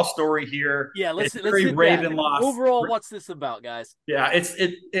overall story here. Yeah, let's hit Ravenloft. Overall, what's this about, guys? Yeah,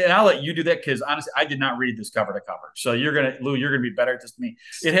 and I'll let you do that because honestly, I did not read this cover to cover. So Lou, you're gonna be better at this than me.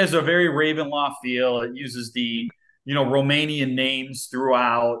 It has a very Ravenloft feel. It uses the Romanian names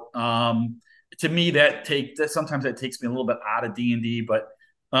throughout. To me, that sometimes that takes me a little bit out of D&D, but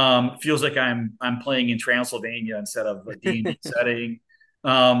feels like I'm playing in Transylvania instead of a D&D setting.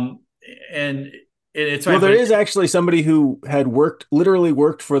 And it's well, there is actually somebody who had literally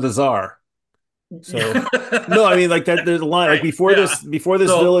worked for the Tsar. So no, I mean like that. There's a line like before this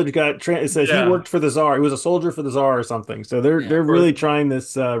village got. It says he worked for the Tsar. He was a soldier for the Tsar or something. So they're really trying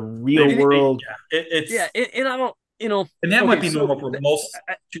this real world. And I don't. And that might be normal for most.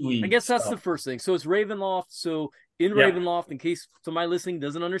 I guess that's the first thing. So it's Ravenloft. So in Ravenloft, in case somebody listening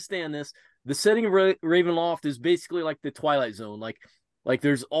doesn't understand this, the setting of Ravenloft is basically like the Twilight Zone. Like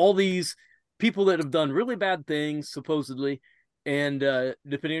there's all these people that have done really bad things, supposedly, and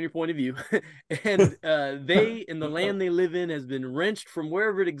depending on your point of view, and they and the land they live in has been wrenched from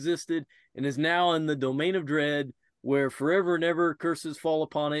wherever it existed and is now in the domain of dread, where forever and ever curses fall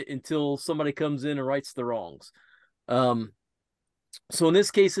upon it until somebody comes in and rights the wrongs. So in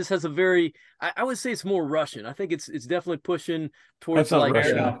this case, this has a very, I would say it's more Russian. I think it's definitely pushing towards like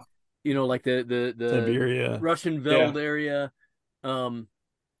Russian. Like the Siberia. Russian Veld area.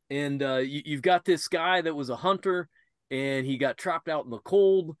 You've got this guy that was a hunter and he got trapped out in the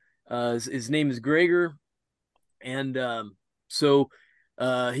cold. His name is Gregor. And he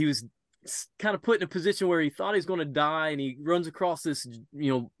was kind of put in a position where he thought he was going to die, and he runs across this,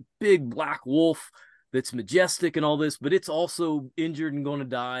 big black wolf that's majestic and all this, but it's also injured and going to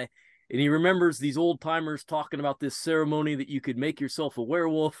die. And he remembers these old timers talking about this ceremony that you could make yourself a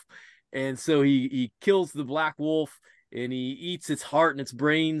werewolf. And so he kills the black wolf and he eats its heart and its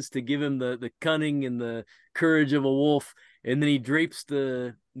brains to give him the cunning and the courage of a wolf. And then he drapes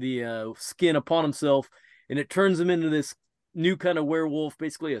the skin upon himself, and it turns him into this new kind of werewolf,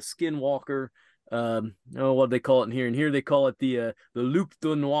 basically a skinwalker. What they call it in here. And here they call it the loup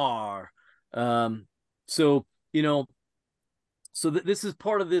de noir. This is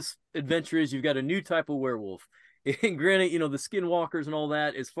part of this adventure is you've got a new type of werewolf. And granted, the skinwalkers and all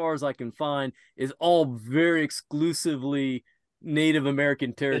that, as far as I can find, is all very exclusively Native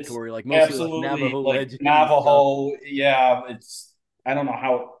American territory, like mostly like Navajo legend. Navajo, I don't know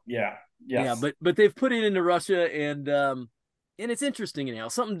how. Yes. Yeah, but they've put it into Russia, and it's interesting anyhow,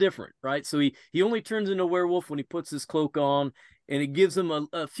 something different, right? So he only turns into a werewolf when he puts his cloak on, and it gives him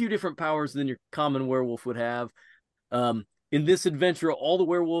a few different powers than your common werewolf would have. In this adventure, all the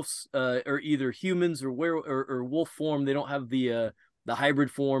werewolves are either humans or wolf form. They don't have the hybrid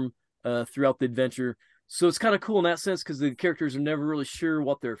form. throughout the adventure. So it's kind of cool in that sense because the characters are never really sure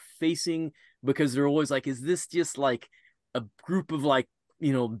what they're facing because they're always like, is this just like a group of like,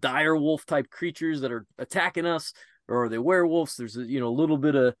 dire wolf type creatures that are attacking us, or are they werewolves? There's a little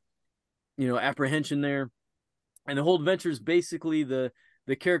bit of apprehension there, and the whole adventure is basically the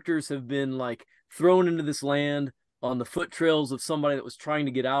characters have been like thrown into this land on the foot trails of somebody that was trying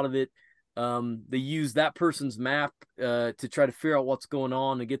to get out of it. They use that person's map to try to figure out what's going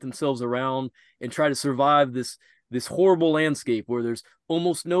on and get themselves around and try to survive this horrible landscape where there's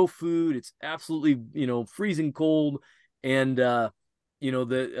almost no food. It's absolutely freezing cold, and there's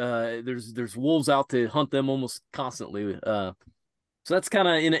wolves out to hunt them almost constantly. So that's kind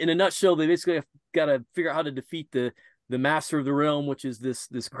of in a nutshell. They basically got to figure out how to defeat the master of the realm, which is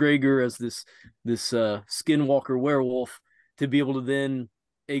this Gregor as this skinwalker werewolf, to be able to then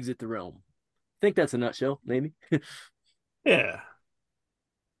exit the realm. I think that's a nutshell, maybe. Yeah.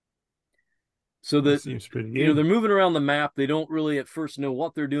 So That seems pretty good. they're moving around the map. They don't really at first know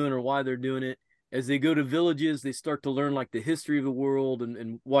what they're doing or why they're doing it. As they go to villages, they start to learn like the history of the world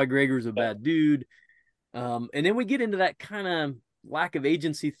and why Gregor's a bad dude. And then we get into that kind of lack of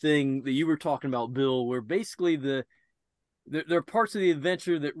agency thing that you were talking about, Bill, where basically there are parts of the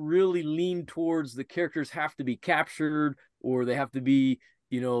adventure that really lean towards the characters have to be captured, or they have to be,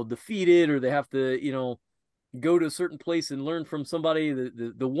 defeated, or they have to, go to a certain place and learn from somebody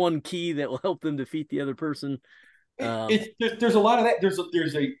the one key that will help them defeat the other person. There's a lot of that. There's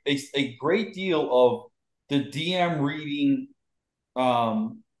a great deal of the DM reading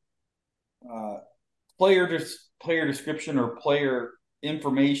um, uh, player description or player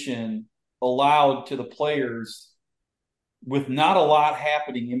information allowed to the players with not a lot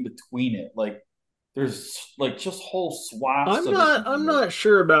happening in between it. Like there's like just whole swaths of it. I'm not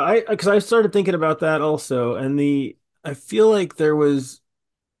sure about because I started thinking about that also, and I feel like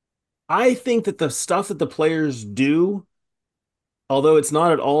I think that the stuff that the players do, although it's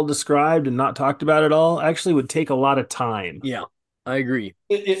not at all described and not talked about at all, actually would take a lot of time. Yeah, I agree.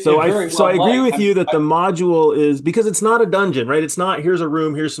 So I agree with you that the module is, because it's not a dungeon, right? It's not, here's a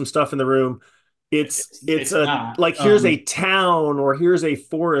room, here's some stuff in the room. It's a not like, here's a town, or here's a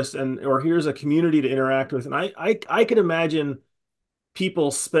forest, or here's a community to interact with. And I can imagine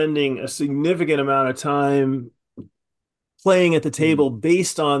people spending a significant amount of time playing at the table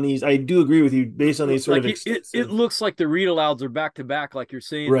based on these. I do agree with you, based on these sort like of it looks like the read alouds are back to back, like you're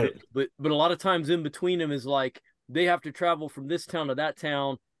saying, right. But a lot of times in between them is like they have to travel from this town to that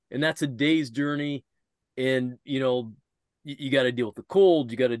town, and that's a day's journey. And you got to deal with the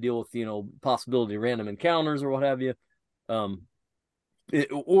cold, you got to deal with possibility of random encounters or what have you. Or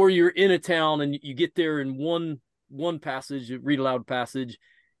you're in a town and you get there in one passage, read aloud passage,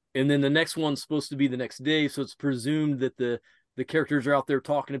 and then the next one's supposed to be the next day, so it's presumed that the characters are out there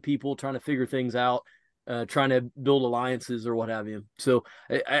talking to people, trying to figure things out, trying to build alliances or what have you. So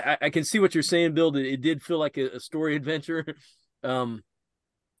I can see what you're saying, Bill. It did feel like a story adventure. But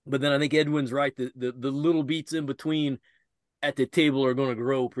then I think Edwin's right. The little beats in between at the table are going to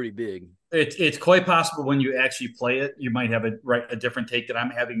grow pretty big. It's quite possible when you actually play it, you might have a different take that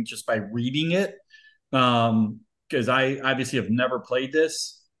I'm having just by reading it. Because I obviously have never played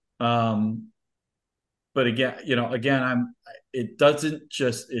this. But again, it doesn't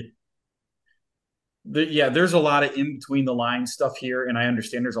just it. There's a lot of in between the line stuff here, and I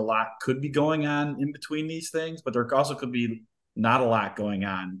understand there's a lot could be going on in between these things, but there also could be not a lot going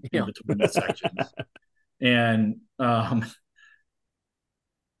on in between the sections. And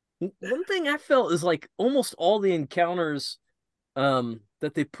one thing I felt is like almost all the encounters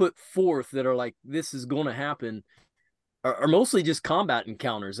that they put forth that are like this is going to happen are mostly just combat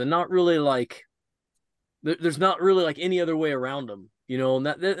encounters, and not really like there's not really like any other way around them, and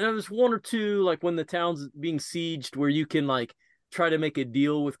there's one or two like when the town's being sieged where you can like try to make a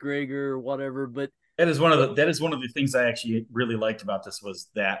deal with Gregor or whatever. But that is one of the things I actually really liked about this, was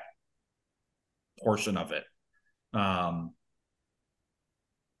that portion of it.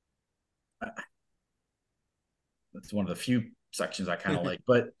 That's one of the few sections I kind of like,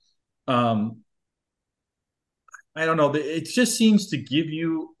 but I don't know. It just seems to give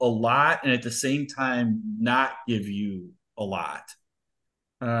you a lot and at the same time not give you a lot.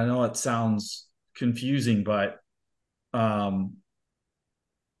 I know it sounds confusing, but I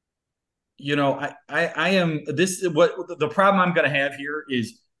am this. What the problem I'm going to have here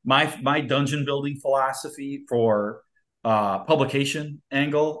is my dungeon building philosophy for publication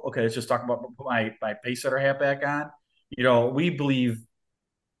angle. Okay, let's just talk about my pace setter hat back on. We believe,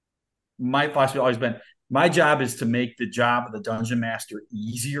 my philosophy has always been, my job is to make the job of the dungeon master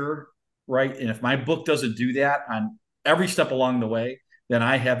easier, right? And if my book doesn't do that on every step along the way, then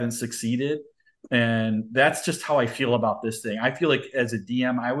I haven't succeeded. And that's just how I feel about this thing. I feel like as a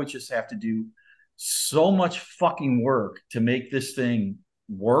DM, I would just have to do so much fucking work to make this thing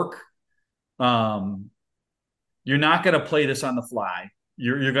work. Um, you're not going to play this on the fly.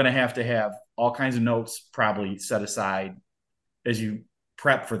 You're going to have all kinds of notes probably set aside as you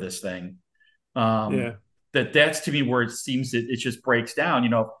prep for this thing. Um, Yeah. that's to me where it seems that it just breaks down,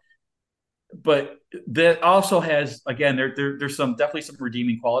 but that also has again there's some definitely some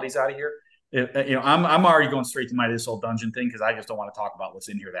redeeming qualities out of here. I'm already going straight to my this whole dungeon thing because I just don't want to talk about what's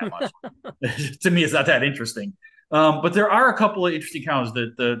in here that much. To me, it's not that interesting. But there are a couple of interesting encounters.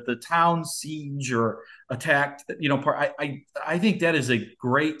 The town siege or attacked, part. I think that is a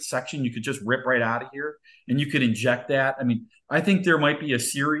great section. You could just rip right out of here, and you could inject that. I mean, I think there might be a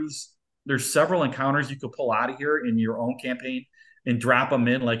series. There's several encounters you could pull out of here in your own campaign and drop them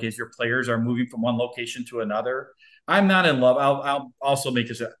in like as your players are moving from one location to another. I'm not in love. I'll also make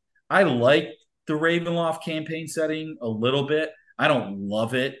this. I like the Ravenloft campaign setting a little bit. I don't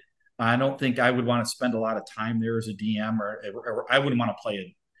love it. I don't think I would want to spend a lot of time there as a DM, or I wouldn't want to play it.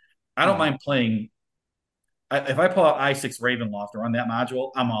 I don't mind playing. If I pull out I6 Ravenloft or run that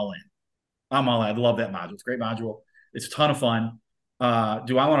module, I'm all in. I'm all in. I love that module. It's a great module. It's a ton of fun.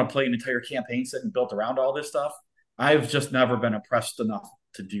 Do I want to play an entire campaign set and built around all this stuff? I've just never been impressed enough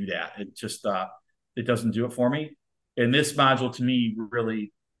to do that. It just it doesn't do it for me. And this module to me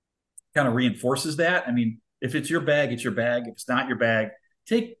really kind of reinforces that. I mean, if it's your bag, it's your bag. If it's not your bag,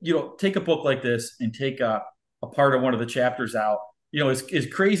 take a book like this and take a part of one of the chapters out. As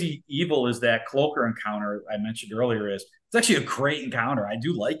crazy evil as that cloaker encounter I mentioned earlier is, it's actually a great encounter. I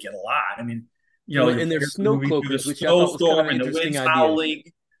do like it a lot. I mean, Well, your and there's players are snow moving through the cloakers, which I thought was kind of snowstorm an and the interesting wind's idea. howling,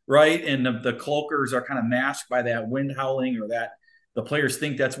 right? And the cloakers are kind of masked by that wind howling, or that the players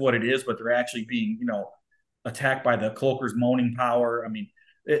think that's what it is, but they're actually being, attacked by the cloaker's moaning power. I mean,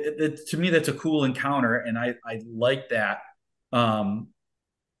 to me, that's a cool encounter, and I like that. Um,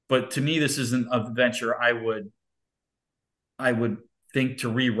 but to me, this isn't an adventure I would think to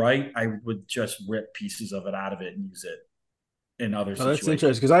rewrite. I would just rip pieces of it out of it and use it in other Oh, that's situations.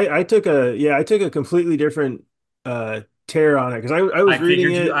 interesting because I took a completely different tear on it because I was I reading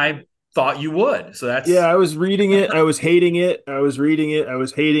figured it. I thought you would. So Yeah, that's I was reading it. I was hating it. I was reading it. I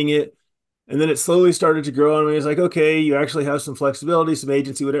was hating it. And then it slowly started to grow on me. It's like, okay, you actually have some flexibility, some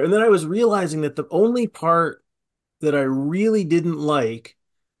agency, whatever. And then I was realizing that the only part that I really didn't like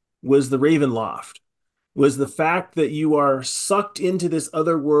was the Ravenloft, was the fact that you are sucked into this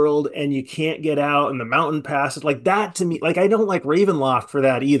other world and you can't get out and the mountain passes. Like that to me, like I don't like Ravenloft for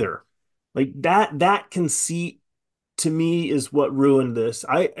that either. Like that conceit to me is what ruined this.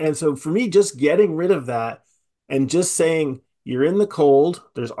 And so for me, just getting rid of that and just saying you're in the cold,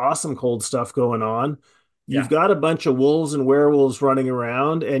 there's awesome cold stuff going on. You've yeah, got a bunch of wolves and werewolves running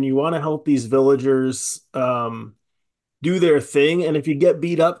around, and you want to help these villagers do their thing. And if you get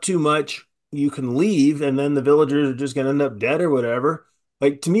beat up too much, you can leave, and then the villagers are just going to end up dead or whatever.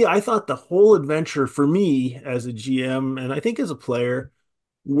 Like to me, I thought the whole adventure for me as a GM, and I think as a player,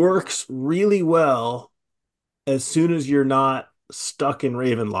 works really well as soon as you're not stuck in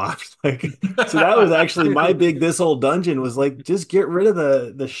Ravenloft. Like, so that was actually my big this whole dungeon was like just get rid of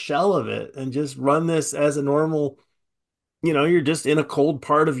the shell of it and just run this as a normal, you're just in a cold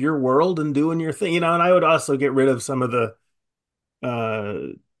part of your world and doing your thing, and I would also get rid of some of the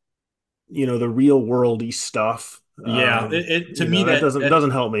uh the real worldy stuff. yeah. To me That that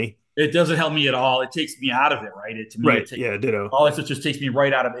doesn't help me. it doesn't help me at all. It takes me out of it, right? To me, Right. Yeah, ditto. all it just takes me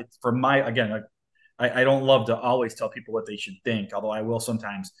right out of it. For my again, like, I don't love to always tell people what they should think, although I will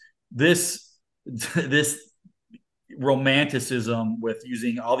sometimes. This this romanticism with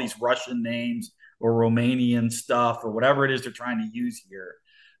using all these Russian names or Romanian stuff or whatever it is they're trying to use here.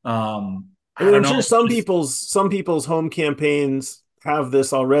 I I mean, don't I'm know. sure some people's home campaigns have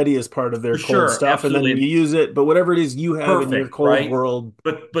this already as part of their For cold sure, stuff, and then you absolutely use it. But whatever it is you have in your perfect, cold right? world,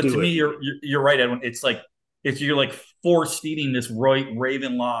 But to do me, it. you're right, Edwin. It's like if you're like force feeding this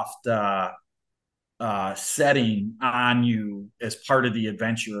Ravenloft setting on you as part of the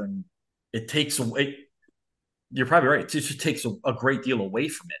adventure, and it takes away. You're probably right. It just takes a great deal away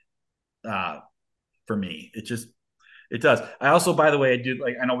from it. For me, it does. I also, by the way, I do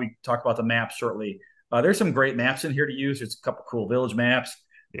like. I know we talk about the maps shortly. There's some great maps in here to use. There's a couple cool village maps.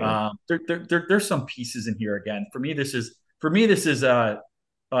 Yeah. There's some pieces in here again. For me, this is a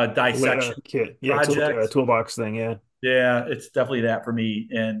dissection Kit. Yeah. project. Toolbox thing. Yeah. Yeah, it's definitely that for me.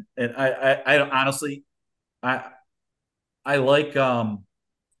 And I don't honestly, I I like uh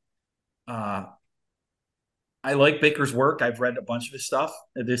I like Baker's work. I've read a bunch of his stuff.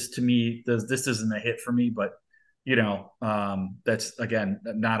 This to me, this isn't a hit for me, but That's again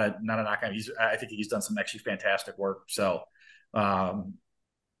not a knock on him. I think he's done some actually fantastic work. So, um,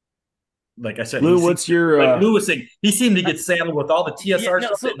 like I said, Lou, what's your like Lou was saying, he seemed to get saddled with all the Yeah, TSR no,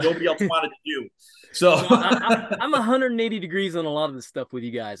 stuff so that nobody else wanted to do. So, so I'm 180 degrees on a lot of this stuff with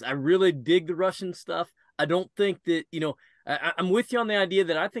you guys. I really dig the Russian stuff. I don't think that, I'm with you on the idea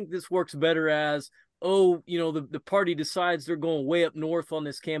that I think this works better as, oh, the party decides they're going way up north on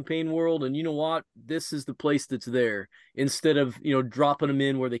this campaign world, and you know what? This is the place that's there instead of, dropping them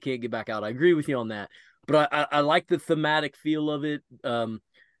in where they can't get back out. I agree with you on that. But I like the thematic feel of it.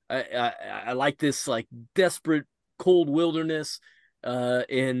 I like this like desperate cold wilderness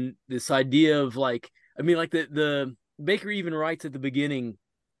and this idea of like, I mean, like the Baker even writes at the beginning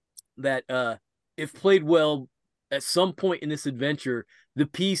that if played well at some point in this adventure, the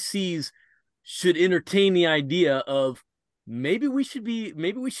PCs should entertain the idea of maybe we should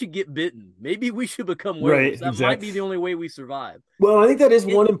get bitten, maybe we should become right? werewolves. That might Exactly. be the only way we survive. Well, I think that is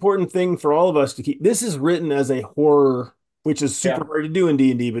It, one important thing for all of us to keep. This is written as a horror, which is super yeah, hard to do in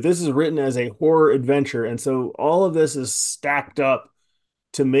D&D, but this is written as a horror adventure. And so all of this is stacked up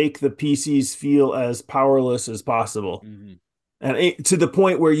to make the PCs feel as powerless as possible. mm-hmm. And to the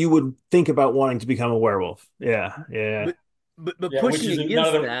point where you would think about wanting to become a werewolf. Yeah, yeah. but but yeah, which pushing is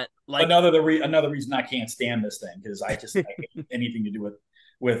against that, like, another reason I can't stand this thing because I hate anything to do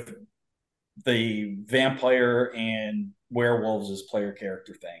with the vampire and werewolves as player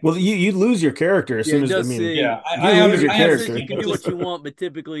character thing. Well, you lose your character as yeah, soon it as I does mean, say Yeah, you lose your I it says character. you understand, can but do what just you want, but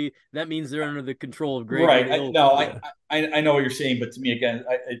typically that means they're under the control of Gregor right. the Ill No, King. Yeah. I know what you're saying, but to me again,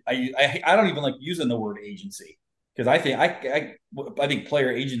 I don't even like using the word agency because I think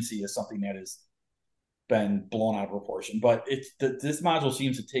player agency is something that has been blown out of proportion. But this module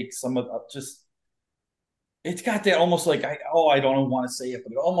seems to take some of just it's got that almost like I don't want to say it,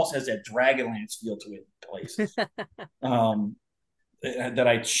 but it almost has that Dragonlance feel to it in places. Um, that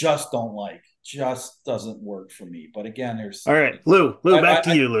I just don't like. Just doesn't work for me. But again, All right, Lou. Lou, back to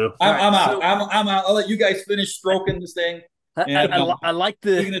I you, Lou. All right, I'm out. so I'm out. I'll let you guys finish stroking this thing. And I like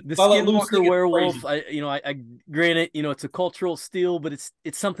the I'll let Lou sing Skinwalker its werewolf. praises. I granted, it's a cultural steal, but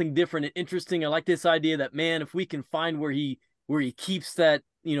it's something different and interesting. I like this idea that, man, if we can find where he keeps that,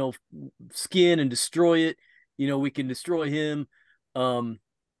 skin and destroy it, we can destroy him. Um,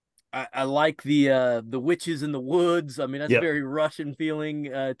 I like the witches in the woods. I mean, that's Yep. very Russian feeling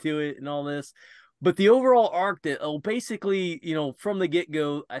to it and all this. But the overall arc that, basically, from the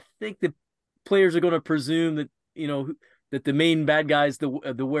get-go, I think the players are going to presume that, that the main bad guy is the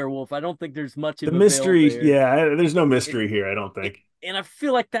werewolf. I don't think there's much The of a veil mystery, there. yeah, there's no It, mystery here, I don't it, think. and I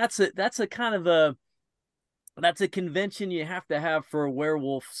feel like that's a kind of that's a convention you have to have for a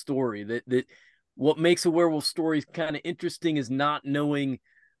werewolf story. That what makes a werewolf story kind of interesting is not knowing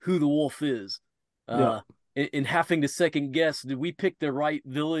who the wolf is, Yeah. and having to second guess. Did we pick the right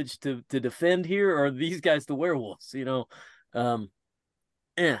village to defend here, or are these guys the werewolves? Um,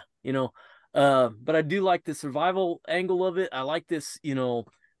 yeah, but I do like the survival angle of it. I like this, I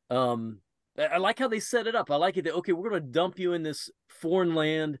like how they set it up. I like it that, okay, we're going to dump you in this foreign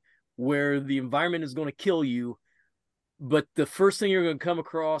land where the environment is going to kill you, but the first thing you're going to come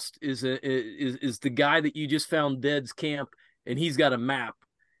across is the guy that you just found dead's camp, and he's got a map,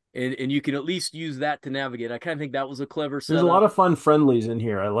 and you can at least use that to navigate. I kind of think that was a clever There's a lot setup. of fun friendlies in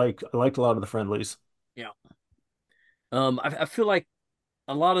here. I liked a lot of the friendlies. Yeah. I feel like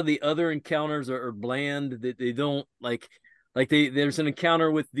a lot of the other encounters are bland. That they don't like there's an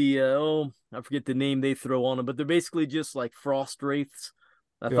encounter with the I forget the name they throw on them, but they're basically just like frost wraiths.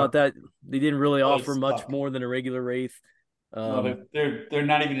 I Yeah. thought that they didn't really offer Those much suck. more than a regular wraith. No, Um, they're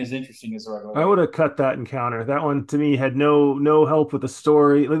not even as interesting as the I regular would raid. have cut that encounter. That one to me had no help with the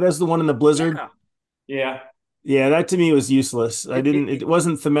story. Like that's the one in the blizzard. yeah, Yeah. Yeah, that to me was useless. it, it, it It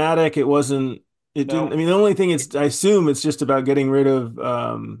wasn't thematic. It didn't, I No. mean, the only thing I assume it's just about getting rid of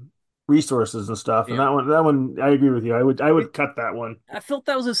resources and stuff. And yeah. that one, I agree with you. I It, would cut that one. I felt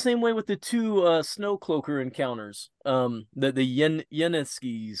that was the same way with the two snow cloaker encounters. The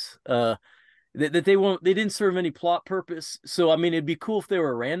Yeneskis. That they didn't serve any plot purpose. So I mean, it'd be cool if they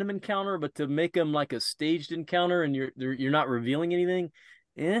were a random encounter, but to make them like a staged encounter and you're not revealing anything,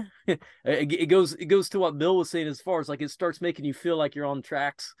 yeah, it goes to what Bill was saying as far as like it starts making you feel like you're on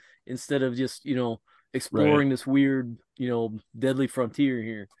tracks instead of just Right. exploring this weird deadly frontier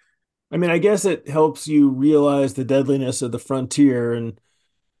here. I mean, I guess it helps you realize the deadliness of the frontier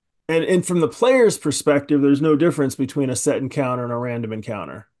and from the player's perspective, there's no difference between a set encounter and a random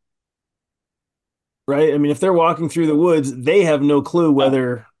encounter. Right? I mean, if they're walking through the woods, they have no clue No.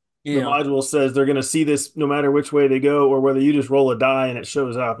 whether the Yeah, module says they're going to see this no matter which way they go, or whether you just roll a die and it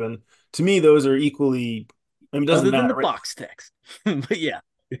shows up. And to me, those are equally I mean, it doesn't other than the matter, right? box text. But yeah,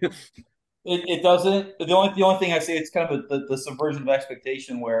 It doesn't. The only thing I say, it's kind of the subversion of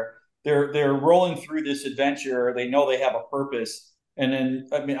expectation where they're rolling through this adventure. They know they have a purpose, and then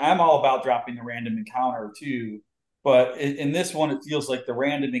I mean I'm all about dropping the random encounter too, but in this one it feels like the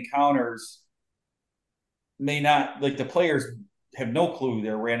random encounters may not, like the players have no clue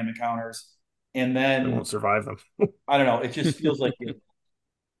they're random encounters, and They won't then survive them. I don't know. It just feels like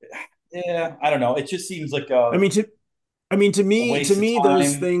yeah, I don't know. It just seems like I mean, a to waste of me,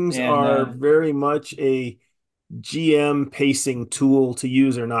 those time, things and are very much a GM pacing tool to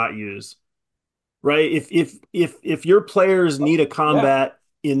use or not use, right? If your players need a yeah. combat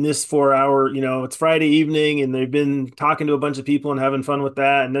in this 4 hour, it's Friday evening and they've been talking to a bunch of people and having fun with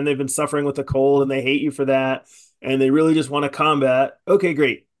that, and then they've been suffering with a cold and they hate you for that, and they really just want a combat. Okay,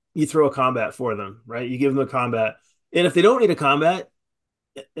 great. You throw a combat for them, right? You give them a combat. And if they don't need a combat,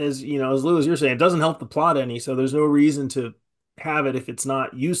 as Lou, as you're saying, it doesn't help the plot any, so there's no reason to have it if it's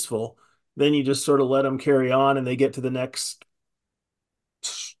not useful. Then you just sort of let them carry on and they get to the next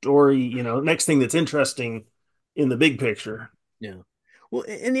story, next thing that's interesting in the big picture. yeah. Well,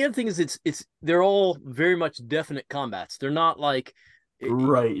 and the other thing is, it's they're all very much definite combats. They're not like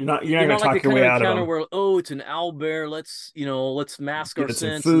Right. You're not they're going not to like the talk your kind way of out of encounter them. where, oh, it's an owl bear. Let's mask our Get it some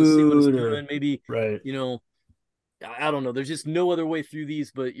sense and see what it's food doing. or Maybe right. you know I don't know. There's just no other way through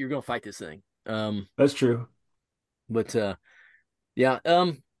these, but you're gonna fight this thing. That's true. But yeah.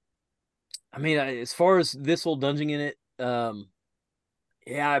 I mean, as far as this whole dungeon in it,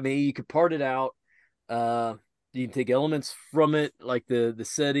 yeah. I mean, you could part it out. Uh, you can take elements from it, like the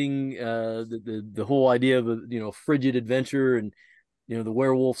setting, the whole idea of a frigid adventure, and the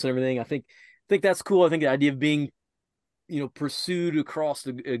werewolves and everything. I think that's cool. I think the idea of being pursued across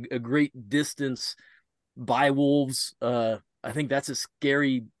a great distance by wolves. I think that's a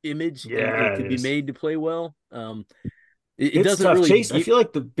scary image, and it Yeah, it could be is. made to play well. It It's doesn't tough. really Chase, I give. feel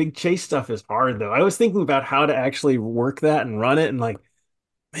like the big chase stuff is hard though. I was thinking about how to actually work that and run it and like,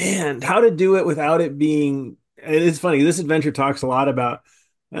 man, how to do it without it being. And it's funny. This adventure talks a lot about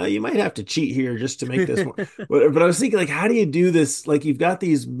you might have to cheat here just to make this more. But I was thinking, like, how do you do this? Like, you've got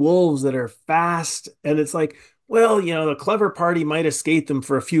these wolves that are fast, and it's like, well, the clever party might escape them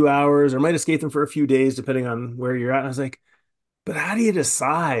for a few hours or might escape them for a few days, depending on where you're at. And I was like, but how do you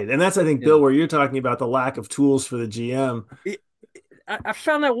decide? And that's, I think, Yeah. Bill, where you're talking about the lack of tools for the GM. It, I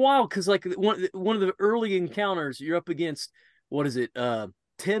found that wild because like one of the early encounters you're up against, what is it,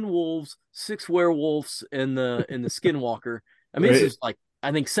 10 wolves, 6 werewolves, and the skinwalker. I mean, this Right? is like,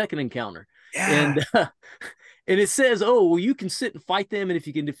 I think, second encounter. Yeah, And and it says, oh well, you can sit and fight them, and if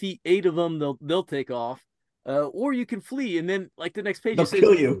you can defeat 8 of them, they'll take off, or you can flee. And then like the next page they'll it says,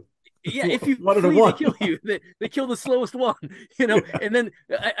 kill you. yeah, if you One at a flee, they one. kill you. They kill the slowest one, Yeah. And then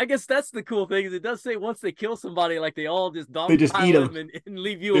I guess that's the cool thing is it does say once they kill somebody, like they all just They just eat dogpile them. him and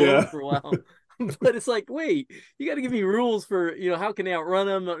leave you alone Yeah. for a while. But it's like, wait, you got to give me rules for how can they outrun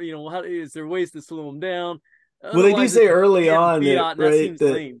them? How is there ways to slow them down? Well, they do Otherwise, it's say just early damn on that, fiat, and that right, seems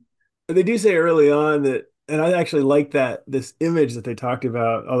that lame. they do say early on that, and I actually like that this image that they talked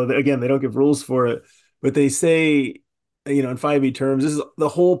about, although again, they don't give rules for it, but they say, in 5e terms, this is the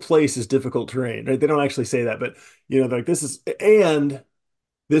whole place is difficult terrain, right? They don't actually say that, but like this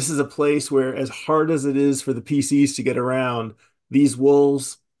is a place where as hard as it is for the PCs to get around, these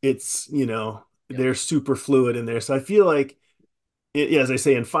wolves, it's, Yeah, they're super fluid in there. So I feel like yeah, as I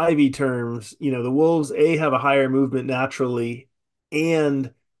say in 5e terms, the wolves have a higher movement naturally,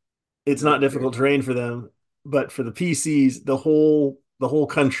 and it's they're not quick. difficult terrain for them. But for the PCs, the whole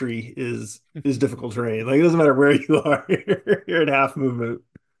country is difficult terrain. Like it doesn't matter where you are, you're at half movement.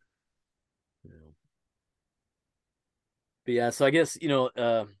 Yeah. But yeah, so I guess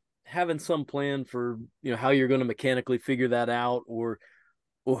having some plan for how you're going to mechanically figure that out, or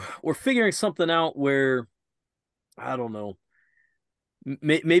figuring something out where I don't know.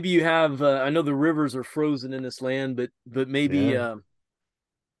 Maybe you have. I know the rivers are frozen in this land, but maybe Yeah.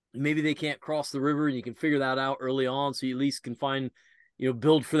 maybe they can't cross the river, and you can figure that out early on, so you at least can find,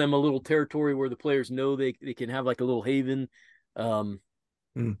 build for them a little territory where the players know they can have like a little haven. Um,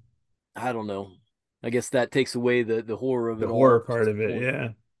 Mm. I don't know. I guess that takes away the horror of The it horror all. It's part just of the it, point. yeah.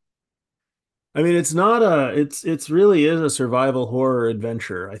 I mean, it's not it's really is a survival horror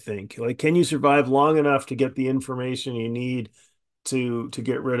adventure, I think. Like, can you survive long enough to get the information you need to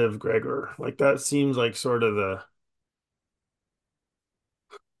get rid of Gregor? Like that seems like sort of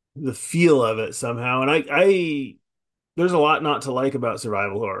the feel of it somehow. And I there's a lot not to like about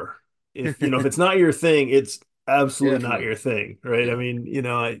survival horror. If it's not your thing, it's absolutely not Definitely. your thing, right? I Yeah. mean,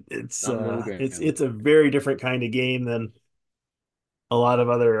 it's Not a middle it's ground. it's a very different kind of game than a lot of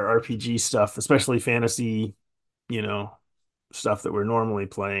other RPG stuff, especially fantasy, you know, stuff that we're normally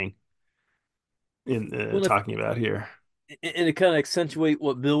playing in Well, talking about here. and to kind of accentuate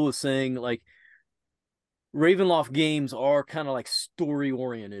what Bill was saying, like Ravenloft games are kind of like story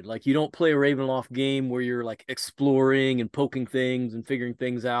oriented. Like you don't play a Ravenloft game where you're like exploring and poking things and figuring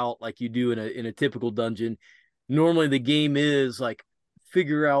things out like you do in a typical dungeon. Normally the game is like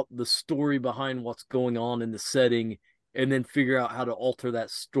figure out the story behind what's going on in the setting and then figure out how to alter that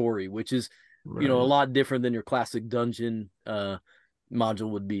story, which is, a Right. lot different than your classic dungeon module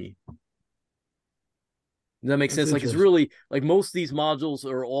would be. Does that make That's sense? Like it's interesting. really like most of these modules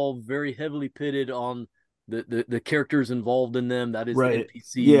are all very heavily pitted on the characters involved in them. That is the Right.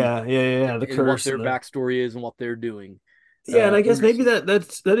 NPCs Yeah, yeah, yeah, yeah. The and what curse their and the backstory is and what they're doing. yeah, and I guess There's maybe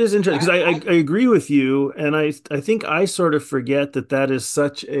that is interesting because I agree with you, and I think I sort of forget that that is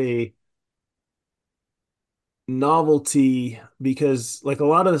such a novelty because like a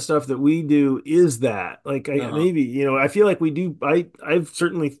lot of the stuff that we do is that like I uh-huh. maybe I feel like we do I've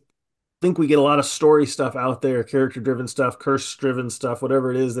certainly think we get a lot of story stuff out there, character driven stuff, curse driven stuff,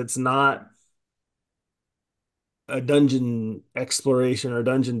 whatever it is that's not a dungeon exploration or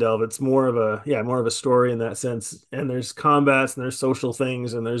dungeon delve. It's more of a more of a story in that sense. And there's combats and there's social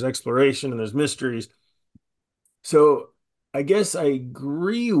things and there's exploration and there's mysteries. So I guess I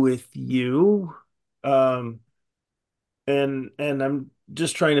agree with you. Um, and I'm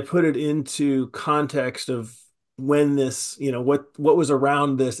just trying to put it into context of when this, what was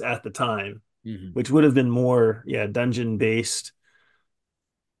around this at the time, Hmm. which would have been more, dungeon based.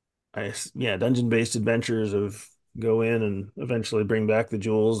 Dungeon based adventures of go in and eventually bring back the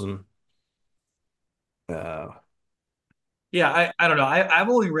jewels and uh, Yeah, I don't know. I've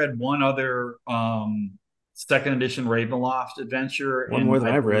only read one other second edition Ravenloft adventure, one and more than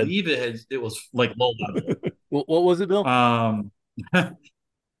I I've read. believe it was like low level. What was it, Bill? Um,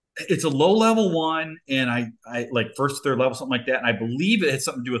 it's a low level one, and I like first, third level, something like that. And I believe it had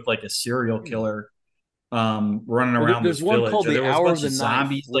something to do with like a serial killer running Well, around there's this one village, called or the there was a Hour of bunch the of Knife,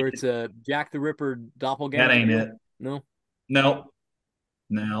 zombies. Like where it's a Jack the Ripper that doppelganger ain't deal. it. No. No,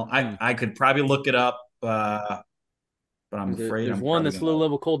 no. Hmm. I could probably look it up, but I'm afraid There's I'm one probably that's low gonna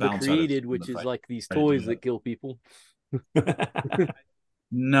level called The bounce out of Created, from which if is I like these try to do toys it. that kill people.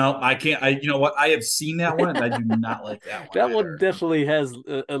 No, I can't. You know what? I have seen that one, and I do not like that one That one either. definitely has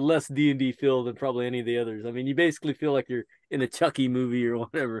a less D&D feel than probably any of the others. I mean, you basically feel like you're in a Chucky movie or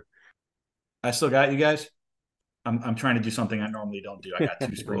whatever. I still got you guys. I'm trying to do something I normally don't do. I got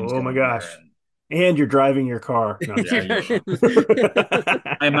two screens Oh my going here, gosh. and And you're driving your car. No, I'm just yeah, kidding. you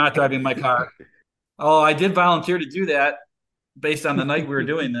I am not driving my car. Oh, I did volunteer to do that based on the night we were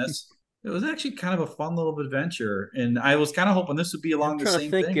doing this. It was actually kind of a fun little adventure, and I was kind of hoping this would be I'm along the trying to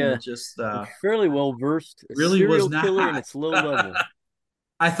same think. thing, and it just I'm fairly well versed. A really was serial killer and not. it's low level.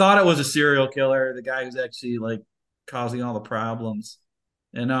 I thought it was a serial killer, the guy who's actually like causing all the problems.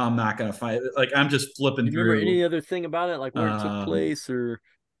 And no, I'm not gonna fight. Like I'm just Do flipping you remember any through. other thing about it, like where it took Um, place or?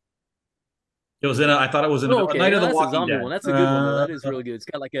 it was in. I thought it was in Oh, a okay, Night no, of the that's a Walking zombie Dead. one. That's a good one though. That is really good. It's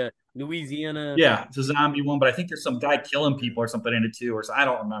got like a Louisiana. Yeah, it's a zombie one, but I think there's some guy killing people or something in it too, or so, I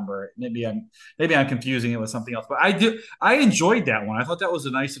don't remember. Maybe I'm confusing it with something else. But I enjoyed that one. I thought that was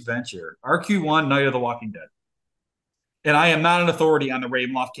a nice adventure. RQ1 Night of the Walking Dead. And I am not an authority on the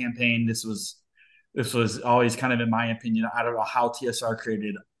Ravenloft campaign. This was always kind of in my opinion. I don't know how TSR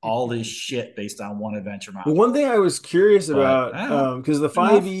created all this shit based on one adventure Well, module. one thing I was curious But about, I don't know. because the Good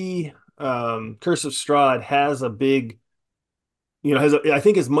enough. 5e Curse of Strahd has a big, I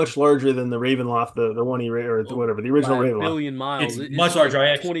think it's much larger than the Ravenloft, the one or Oh, whatever, the original by a Ravenloft. billion It's miles. much It's like larger. I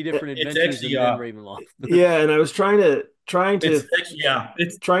actually 20 different it's adventures actually and then Ravenloft. Yeah, and I was it's actually yeah,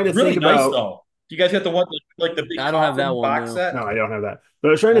 it's trying to think really nice about. though. Do you guys got the one like the big I don't have that coffin one box though. set? No, I don't have that. But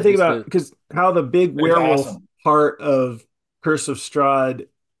I was trying I to have think just about a. because how the big It was werewolf awesome. part of Curse of Strahd,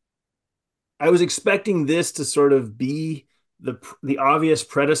 I was expecting this to sort of be the obvious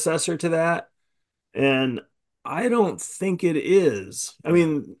predecessor to that, and I don't think it is. I Yeah.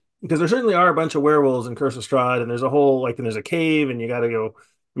 mean, because there certainly are a bunch of werewolves in Curse of Strahd, and there's a whole and there's a cave, and you got to go.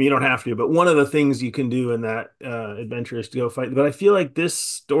 I mean, you don't have to, but one of the things you can do in that adventure is to go fight. But I feel like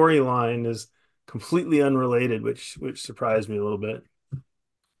this storyline is completely unrelated, which surprised me a little bit.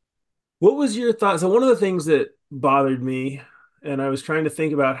 What was your thoughts? So one of the things that bothered me, and I was trying to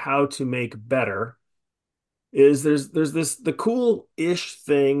think about how to make better, is there's this the cool-ish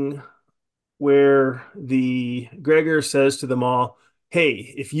thing where the Gregor says to them all,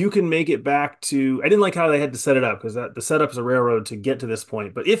 "Hey, if you can make it back to," I didn't like how they had to set it up because that the setup is a railroad to get to this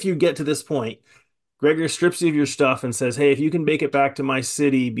point. But if you get to this point, Gregor strips you of your stuff and says, "Hey, if you can make it back to my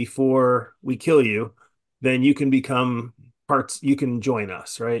city before we kill you, then you can become parts. You can join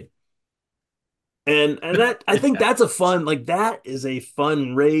us, right?" And that I think that's a fun like that is a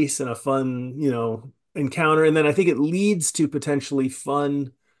fun race and a fun, encounter. And then I think it leads to potentially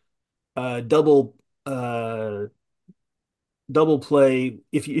fun double uh double play.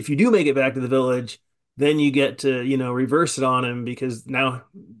 If you do make it back to the village, then you get to, reverse it on him because now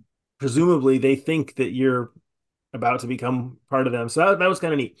presumably they think that you're about to become part of them. So that was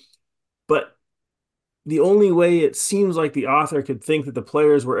kind of neat. But the only way it seems like the author could think that the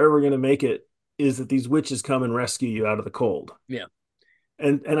players were ever going to make it is that these witches come and rescue you out of the cold. Yeah.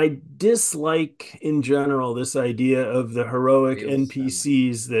 And I dislike in general this idea of the heroic Fails them.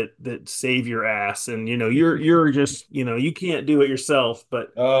 NPCs that save your ass, and you're just, you can't do it yourself,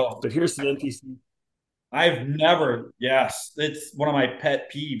 Oh, but here's some NPC. I've never. Yes, it's one of my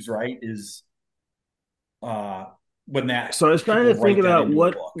pet peeves. Right? Is uh when that So I was trying to people think write that about into a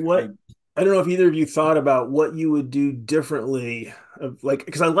what book. I don't know if either of you thought about what you would do differently of like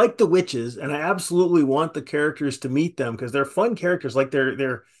because I like the witches and I absolutely want the characters to meet them because they're fun characters. Like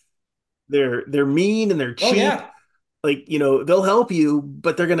they're mean and they're Oh cheap. yeah, Like, they'll help you,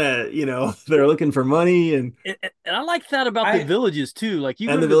 but they're gonna, they're looking for money And I like that about the I villages too. Like you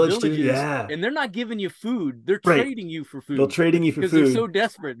go and to the the village too. villages Yeah. and they're not giving you food. They're Right. trading you for They'll food trading you for because they're so food.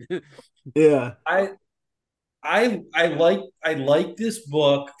 desperate. Yeah. I I like this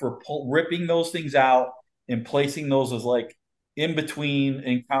book for ripping those things out and placing those as like in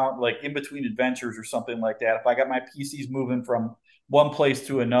between like in between adventures or something like that. If I got my PCs moving from one place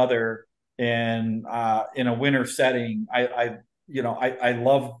to another and in a winter setting, I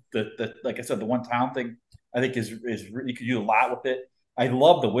love the like I said the one town thing. I think is you could do a lot with it. I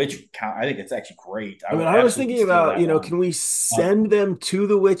love the witch count. I think it's actually great. I I mean, would I was absolutely thinking steal about, that one. can we send them to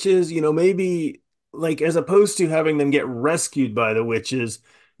the witches? Maybe like as opposed to having them get rescued by the witches,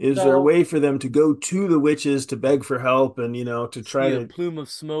 is there a So way for them to go to the witches to beg for help and, to try See a to, plume of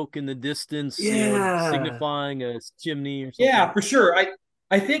smoke in the distance, yeah, signifying a chimney or something. yeah, for sure.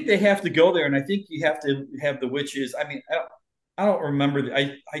 I think they have to go there, and I think you have to have the witches. I mean, I don't remember.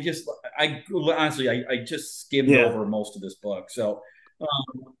 I just I honestly I just skimmed yeah. over most of this book, so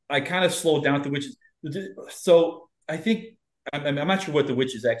I kind of slowed down with the witches. So I think I'm not sure what the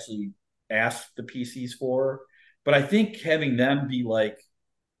witches actually asked the PCs for, but I think having them be like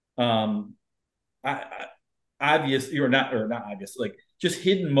um, obvious or not obvious, like just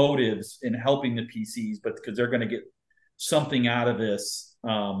hidden motives in helping the PCs, but because they're going to get something out of this,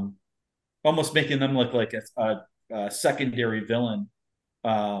 almost making them look like a secondary villain,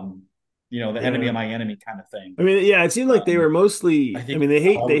 um, the enemy Yeah. of my enemy kind of thing. I mean, yeah, it seemed like they were I mostly. I think mean,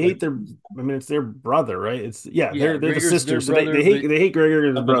 I would they like hate to their. use I mean, it's their brother, right? It's yeah, Yeah, they're the Gregor's their sisters, so brother, but they hate Gregor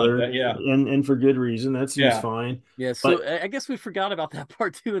as his something like brother, that. Yeah, and for good reason. That seems yeah, fine. yeah. So But I guess we forgot about that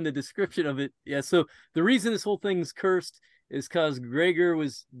part too in the description of it. Yeah. So the reason this whole thing's cursed is because Gregor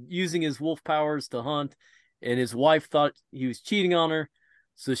was using his wolf powers to hunt, and his wife thought he was cheating on her,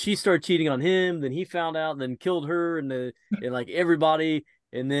 so she started cheating on him. Then he found out, and then killed her and like everybody.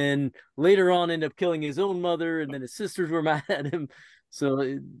 And then later on, ended up killing his own mother, and then his sisters were mad at him. So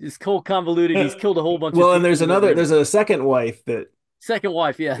it's whole convoluted. He's killed a whole bunch of well, and people, and then there's a second wife that second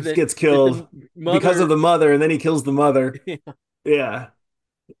wife, yeah, just that gets that killed the because of mother. the mother, and then he kills the mother. Yeah,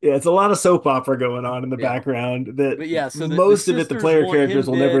 yeah, it's a lot of soap opera going on in the Yeah, background that but yeah, so the most of it the sisters player want characters him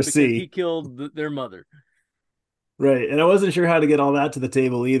will never dead because he see. killed their mother. Right, and I wasn't sure how to get all that to the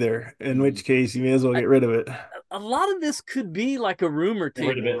table either. In Mhm. which case, you may as well I, get rid of it. a lot of this could be like a rumor get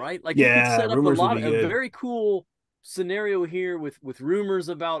rid of table, it. right? Like you could Yeah, set up a rumors would lot be a good. very cool scenario here with rumors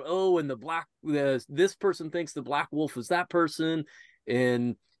about and this person thinks the black wolf is that person,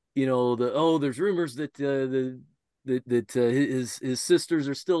 and there's rumors that his sisters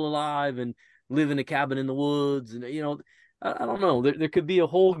are still alive and live in a cabin in the woods, and I don't know, there could be a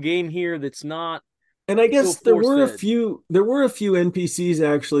whole game here that's not And I so guess force fed. there were a few NPCs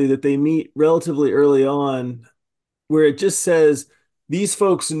actually that they meet relatively early on where it just says these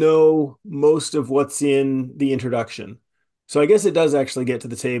folks know most of what's in the introduction. So I guess it does actually get to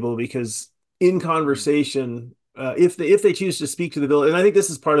the table because in conversation, if they choose to speak to the village, and I think this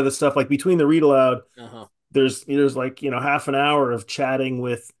is part of the stuff like between the read aloud, Uh-huh. there's like half an hour of chatting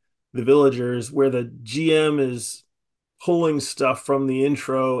with the villagers where the GM is pulling stuff from the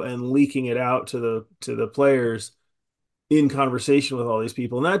intro and leaking it out to the players in conversation with all these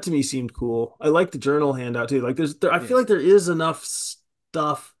people, and that to me seemed cool. I like the journal handout too. Like I Yeah. feel like there is enough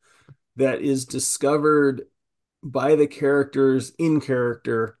stuff that is discovered by the characters in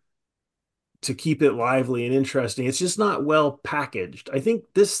character to keep it lively and interesting. It's just not well packaged. I think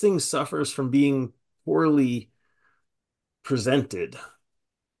this thing suffers from being poorly presented.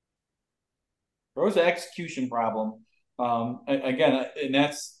 There was an execution problem. Again, and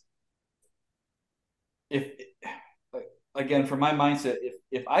that's if again, from my mindset,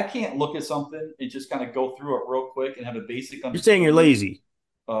 if I can't look at something and just kind of go through it real quick and have a basic You're saying you're understanding lazy.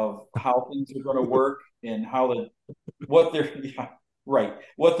 of how things are going to work and how the what they're yeah, right,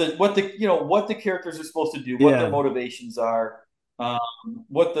 what the what the characters are supposed to do, what their Yeah. motivations are, um,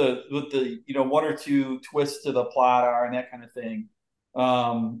 what the one or two twists to the plot are, and that kind of thing.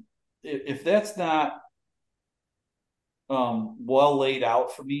 If that's not well laid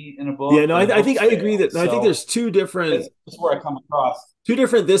out for me in a Yeah, book, no, then I think books I agree fail. that I think So there's two different that's where I come across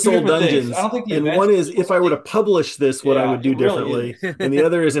this two old different things. I dungeons, don't think the and events one are is if supposed I to were to take. publish this, what I Yeah, would do it really differently, is. and the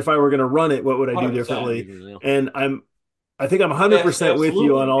other is if I were going to run it, what would I do 100%. differently? And I think I'm That's 100% with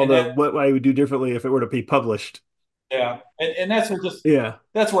you on absolutely, all and the that what I would do differently if it were to be published. yeah, and Yeah,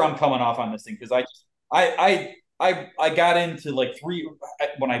 that's where I'm coming off on this thing because I got into like three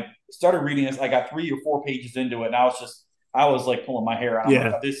when I started reading this. I got 3 or 4 pages into it, and I was like pulling my hair out. I'm like,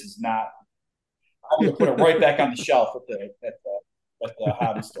 yeah. oh, this is not. I'm going to put it right back on the shelf at the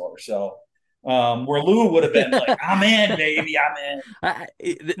hobby store. So where Lou would have been like, I'm in, baby, I'm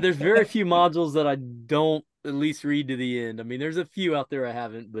in. There's very few modules that I don't at least read to the end. I mean, there's a few out there I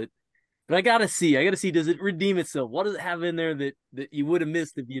haven't, but I gotta see. I gotta see. Does it redeem itself? What does it have in there that you would have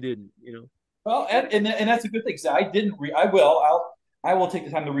missed if you didn't? You know. Well, and that's a good thing. So I didn't read. I will take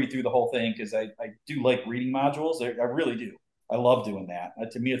the time to read through the whole thing because I do like reading modules. I really do. I love doing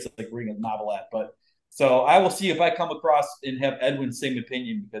that. To me, it's like reading a novelette. But so I will see if I come across and have Edwin's same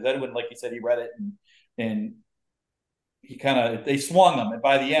opinion because Edwin, like he said, he read it and he kind of they swung him, and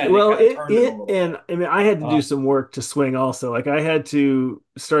by the end, it Well, kind of turned him a little and bit. I mean, I had to do Uh, some work to swing also. Like I had to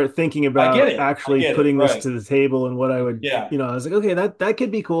start thinking I get about it. I actually get it. putting this Right. to the table and what I would, Yeah. I was like, okay, that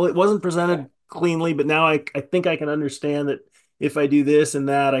could be cool. It wasn't Yeah. presented cleanly, but now I think I can understand that if I do this and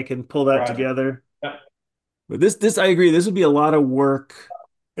that, I can pull that Roger. together. Yeah. But this I agree. This would be a lot of work.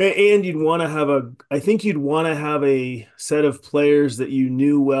 And you'd want to have I think you'd want to have a set of players that you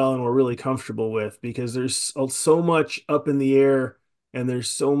knew well and were really comfortable with because there's so much up in the air and there's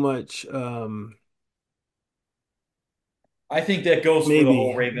so much, I think that goes for the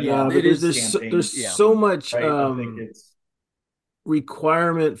whole maybe, Yeah, Ravenloft but it is. campaign, there's Yeah, so much, right? I think it's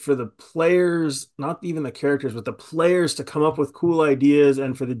requirement for the players, not even the characters, but the players to come up with cool ideas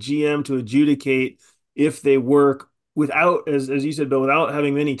and for the GM to adjudicate if they work without, as you said, but without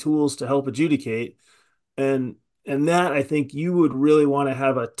having many tools to help adjudicate. And that I think you would really want to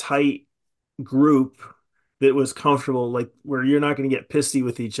have a tight group that was comfortable, like where you're not going to get pissy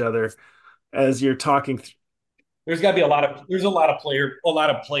with each other as you're talking. there's got to be a lot of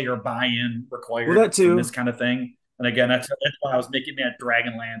player buy-in Well, required that in this too. kind of thing. And again, that's why I was making that it,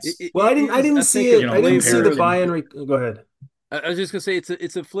 Dragonlance it, Well, it I is. didn't I see think a it. I didn't see the flavor of. buy-in. comparison. Go ahead. I was just gonna say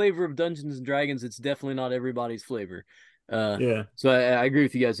it's a flavor of Dungeons and Dragons. It's definitely not everybody's flavor. Uh, Yeah, so I agree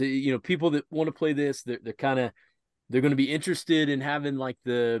with you guys. You know, people that want to play this, they're kind of they're going to be interested in having like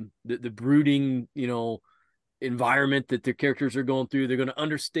the brooding, environment that their characters are going through. They're going to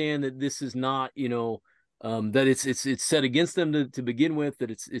understand that this is not, that it's set against them to begin with. That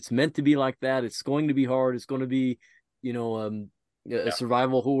it's meant to be like that. It's going to be hard. It's going to be, you know, a Yeah.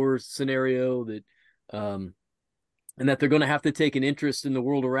 survival horror scenario that, and that they're going to have to take an interest in the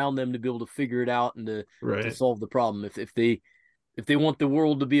world around them to be able to figure it out and to right. solve the problem. If they want the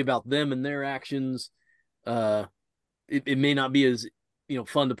world to be about them and their actions, uh, it may not be as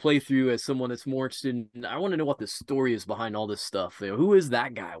fun to play through as someone that's more interested in. I want to know what the story is behind all this stuff. Who is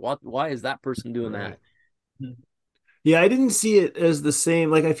that guy? Why is that person doing Right. that? Yeah, I didn't see it as the same.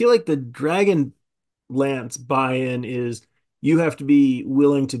 Like, I feel like the Dragon Lance buy-in is you have to be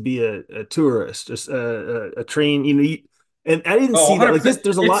willing to be a tourist, just a train. And I didn't Oh, see that. Like this, 100%.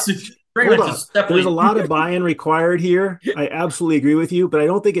 there's a lot. It's Hold Dragonlance on, is there's a definitely lot of buy-in required here. I absolutely agree with you, but I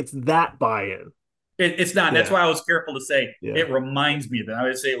don't think it's that buy-in. it's not. And that's Yeah, why I was careful to say yeah. it reminds me of that. I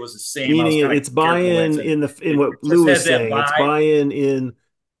would say it was the same. I was Meaning kind of it's careful that buy-in said in it what just Lou was has that saying. It's vibe. buy-in in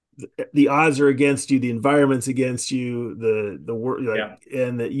the odds are against you, the environment's against you, the work, like, Yeah.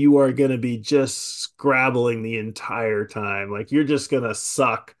 and that you are going to be just scrabbling the entire time. Like you're just going to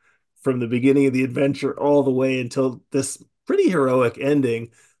suck from the beginning of the adventure all the way until this pretty heroic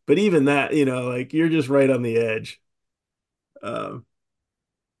ending. But even that, like you're just right on the edge. Um,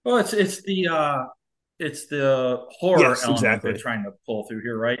 Well, it's the horror yes, element they're exactly. trying to pull through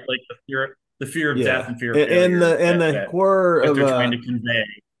here, right? Like the fear of death Yeah, and fear of and failure and that the that horror that of they're trying to convey.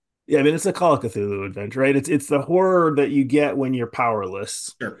 yeah, I mean it's a Call of Cthulhu adventure, right? It's the horror that you get when you're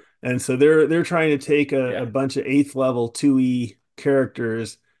powerless. Sure. And so they're trying to take a Yeah. bunch of eighth level 2E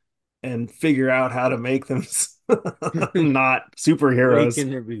characters and figure out how to make them not superheroes. Waking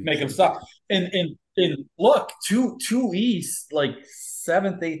their Make boots. them suck. And look, two E's like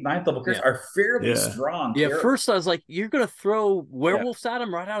seventh, eighth, ninth level characters Yeah. are fairly Yeah. strong Yeah, characters. first I was like, you're gonna throw Yeah. werewolves at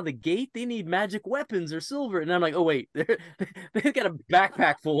them right out of the gate? They need magic weapons or silver. And I'm like, oh wait, they've got a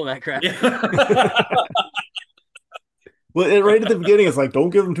backpack full of that crap. Yeah. Well, and right at the beginning, it's like,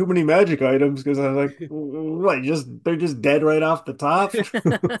 don't give them too many magic items because I was like, what? Just they're just dead right off the top.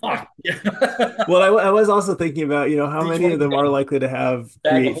 Yeah. Well, I was also thinking about, how Each many one of them got are a likely to have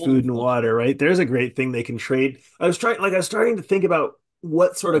bag of create holding food and stuff. water, right? There's a great thing they can trade. I was starting to think about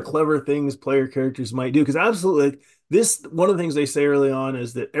what sort of Sure. clever things player characters might do because absolutely like, this one of the things they say early on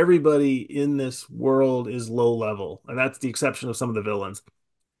is that everybody in this world is low level, and that's the exception of some of the villains.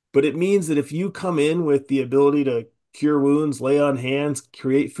 But it means that if you come in with the ability to cure wounds, lay on hands,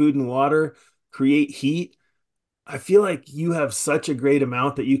 create food and water, create heat, I feel like you have such a great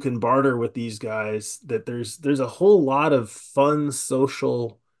amount that you can barter with these guys that there's a whole lot of fun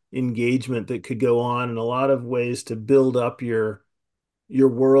social engagement that could go on and a lot of ways to build up your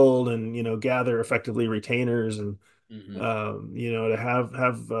world and gather effectively retainers and Mm-hmm. to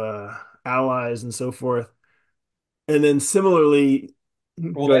have allies and so forth. And then similarly,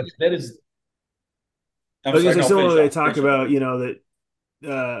 Well, good. that is. I I'm was gonna sorry. say No, finish similarly they up. talk Finish up. about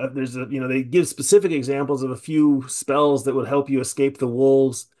that there's they give specific examples of a few spells that would help you escape the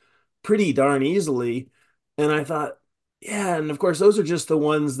wolves pretty darn easily. And I thought, yeah, and of course those are just the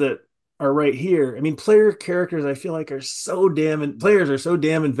ones that are right here. I mean, player characters I feel like are so damn and players are so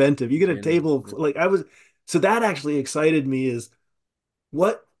damn inventive. You get a Yeah, no. table of, like I was so that actually excited me is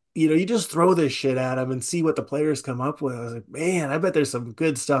what you just throw this shit at them and see what the players come up with. I was like, man, I bet there's some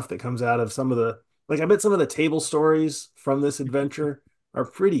good stuff that comes out of some of the I bet some of the table stories from this adventure are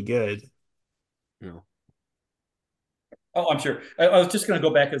pretty good. No. Oh, I'm sure. I was just going to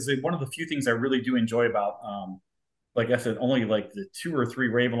go back and say one of the few things I really do enjoy about, like I said, only like the two or three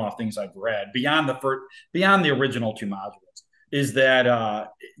Ravenloft things I've read beyond the original two modules, is that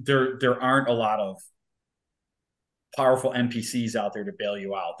there aren't a lot of powerful NPCs out there to bail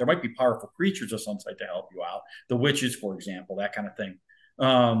you out. There might be powerful creatures of some sort to help you out, the witches, for example, that kind of thing.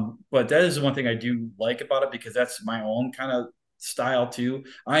 But that is the one thing I do like about it because that's my own kind of style too.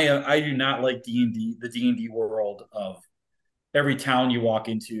 I do not like the D&D world of every town you walk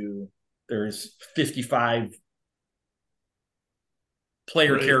into, there's 55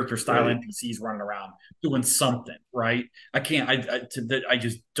 player Right, character style right. NPCs running around doing something, right? I can't. I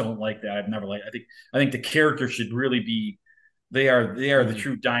just don't like that. I've never liked. I think the characters should really be. They are the Mm-hmm.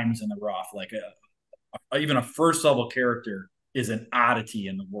 true diamonds in the rough. Like even a first level character is an oddity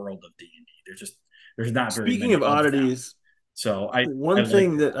in the world of D&D. There's not very Speaking many of of them. oddities, So I one like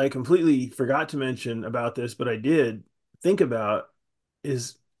thing that I completely forgot to mention about this, but I did think about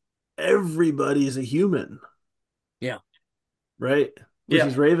is everybody's a human, Yeah. right? Which yeah.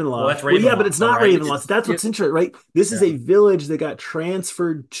 is Well, that's Ravenloft. Well, yeah, but Ravenloft, it's though, not right? Ravenloft. That's Yep. what's interesting, right? This is Yeah. a village that got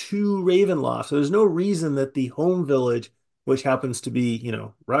transferred to Ravenloft. So there's no reason that the home village, which happens to be,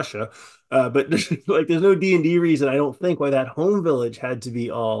 Russia, but there's no D&D reason, I don't think, why that home village had to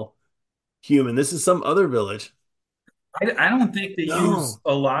be all human. This is some other village. I don't think they use No.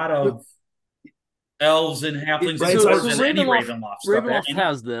 a lot But of elves and halflings and Right. So so I, dwarves so in any Ravenloft Ravenloft stuff. Ravenloft Any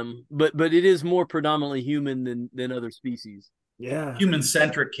has them, but it is more predominantly human than other species. yeah. human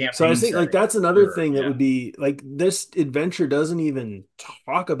centric So I campaign was thinking like setting, that's another sure. thing that Yeah. would be like this adventure doesn't even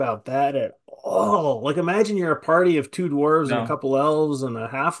talk about that at all. Like imagine you're a party of two dwarves and a No. couple elves and a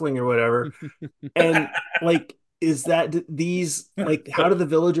halfling or whatever. And like is that these like how do the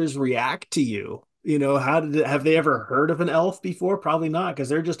villagers react to you? How have they ever heard of an elf before? Probably not, because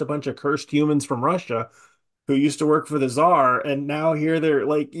they're just a bunch of cursed humans from Russia who used to work for the Tsar, and now here they're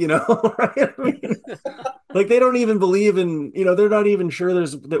like, right? I mean, like they don't even believe in, they're not even sure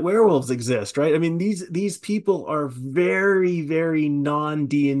that werewolves exist, right? I mean, these people are very, very non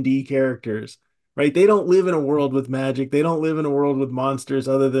D&D characters, right? They don't live in a world with magic. They don't live in a world with monsters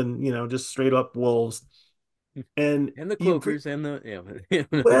other than, just straight up wolves. And And the you, cloakers and the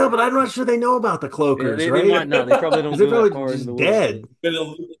well, but I'm not sure they know about the yeah, cloakers, they right? might not. They probably Because don't they're go that probably far into the just woods, but dead.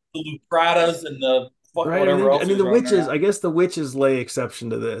 The Lupradas and the fuck Right. I whatever mean, else is the running witches, around. I guess the witches lay exception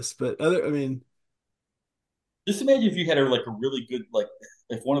to this, but I mean, Just imagine if you had like a really good like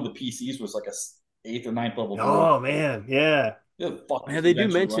if one of the PCs was like a eighth or ninth level dwarf. oh man, yeah. It'd fuck yeah, this they do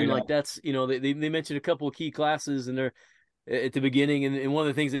adventure mention right like up. that's they mention a couple of key classes and they're at the beginning, and one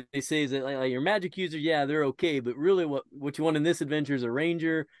of the things that they say is that like your magic user, yeah, they're okay, but really what you want in this adventure is a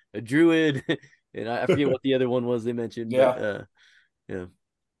ranger, a druid, and I forget what the other one was they mentioned, but Yeah. yeah.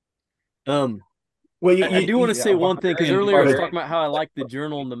 Um, Well, I do want to Yeah, say a one thing because barbarian, earlier I was barbarian. talking about how I like the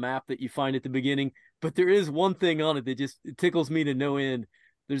journal and the map that you find at the beginning, but there is one thing on it that just it tickles me to no end.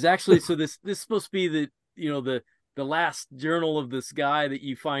 There's actually so this is supposed to be the the last journal of this guy that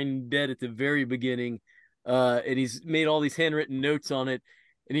you find dead at the very beginning, and he's made all these handwritten notes on it,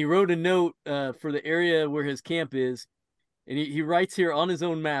 and he wrote a note for the area where his camp is, and he writes here on his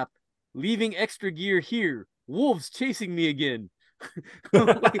own map, leaving extra gear here. Wolves chasing me again.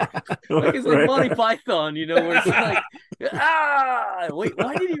 Like it's like Monty Right. Python, where it's like, wait,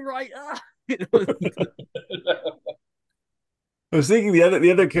 why did he write I was thinking the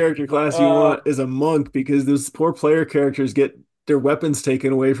other character class you Uh, want is a monk because those poor player characters get their weapons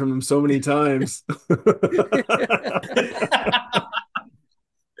taken away from them so many times.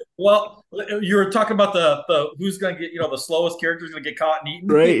 well, you were talking about the who's going to get, the slowest character is going to get caught and eaten.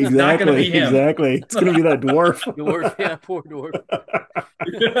 Right, It's not going to exactly, be him. exactly. It's gonna be that dwarf. Dwarf? Yeah, poor dwarf.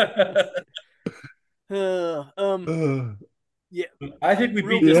 Uh, Yeah, I think we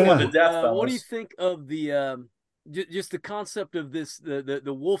real beat this one Yeah. to quick. death, What do you fellas. think of the just the concept of this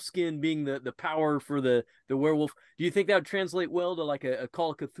the wolf skin being the power for the werewolf? Do you think that would translate well to like a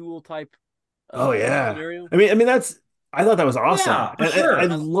Call of Cthulhu type oh yeah. scenario? I mean that's I thought that was awesome. Yeah, for And I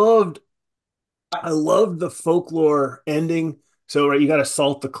sure. loved I loved the folklore ending. So right, you got to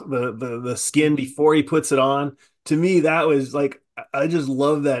salt the skin Mhm. before he puts it on. To me, that was like I just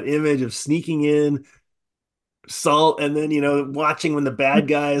love that image of sneaking in, salt, and then watching when the bad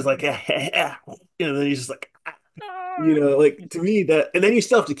guy is like, then he's just like, like to me that, and then you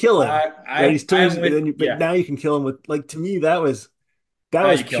still have to kill him, right? He's turns, I'm and with then but yeah. now you can kill him with like to me that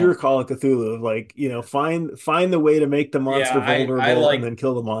Now was you kill pure him. Call of Cthulhu of like find the way to make the Yeah, monster I vulnerable and like then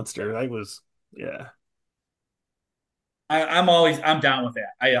kill the yeah. monster. That was yeah. I'm down with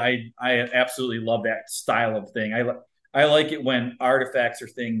that. I absolutely love that style of thing. I like it when artifacts or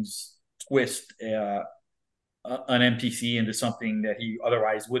things twist an NPC into something that he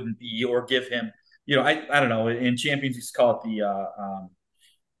otherwise wouldn't be, or give him. I don't know. In Champions, you call it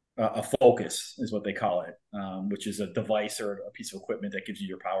a focus is what they call it, which is a device or a piece of equipment that gives you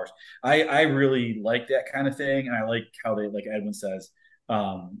your powers. I really like that kind of thing, and I like how they, like Edwin says,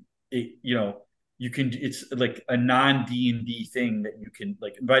 it, you can, it's like a non D&D thing that you can,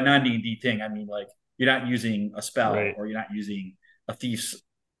 like, by non D&D thing I mean like you're not using a spell Right. or you're not using a thief's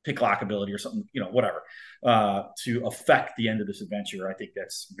picklock ability or something, whatever, to affect the end of this adventure. I think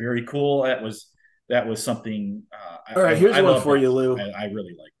that's very cool. That was something All right, here's I one love for that. you, Lou. I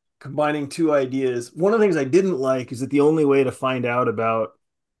really like. Combining two ideas. One of the things I didn't like is that the only way to find out about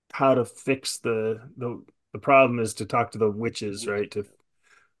how to fix the problem is to talk to the witches, right?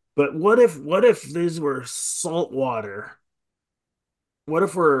 But what if these were saltwater? What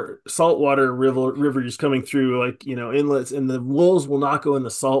if we're saltwater rivers coming through like, inlets and the wolves will not go in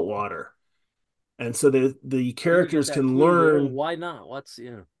the salt water. And so the You get characters that can clue there. learn, Why not?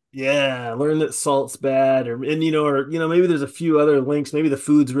 yeah, learn that salt's bad or maybe there's a few other links, maybe the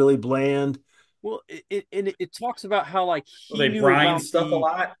food's really bland. Well, it talks about how like Well, he they knew brine about stuff a the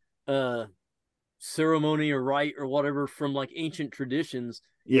lot. uh ceremony or rite or whatever from like ancient traditions.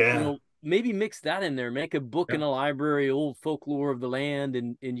 Yeah. Maybe mix that in there, make a book in Yeah. a library, old folklore of the land,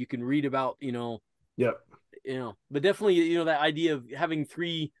 and you can read about, Yep. but definitely, that idea of having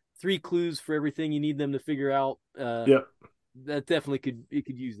three clues for everything you need them to figure out, Yep. that definitely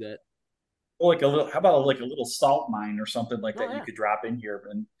could use that. Or like a little, how about like a little salt mine or something like Oh that you yeah. could drop in here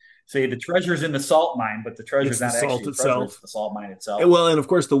and say the treasure's in the salt mine, but the treasure's It's the not actually salt a treasure, it's itself. the salt mine And, itself. well, and of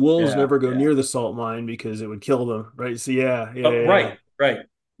course the wolves Yeah, never go yeah. near the salt mine because it would kill them, right? So yeah, yeah, Oh, yeah, yeah. right, right.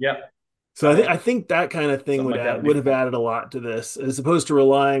 Yep. So I think that kind of thing Something would like that add would be would have fun. added a lot to this as opposed to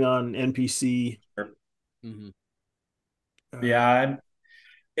relying on NPC. Mm-hmm. Yeah, Uh,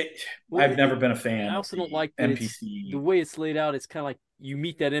 it, Well, I've never been a fan I of also don't the like that it's the NPC. way it's laid out. It's kind of like you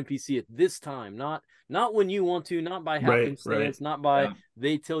meet that NPC at this time, not when you want to, not by right, right. happenstance, not by Yeah,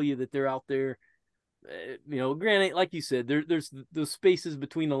 they tell you that they're out there. Granted, like you said, there's those spaces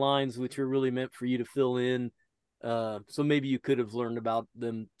between the lines which are really meant for you to fill in. So maybe you could have learned about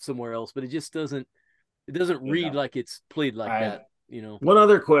them somewhere else, but it just doesn't. It doesn't read yeah. like it's played like I, that. You know. One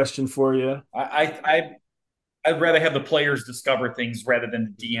other question for you. I'd rather have the players discover things rather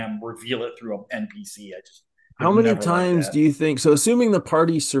than the Mhm. DM reveal it through an NPC. I just How have many never liked times do that. you think? So, assuming the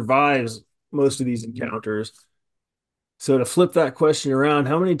party survives most of these encounters, so to flip that question around,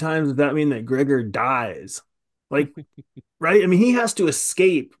 how many times does that mean that Gregor dies? Like, right? I mean, he has to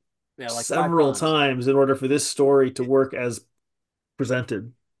escape Yeah, like five several times. times in order for this story to work as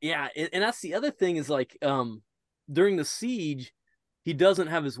presented. Yeah, and that's the other thing is like during the siege, he doesn't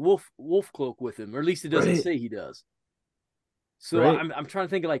have his wolf cloak with him, or at least it doesn't Right, say he does. So right. I'm trying to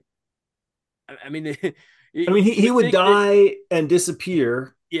think of like I mean I mean, he you would think that die and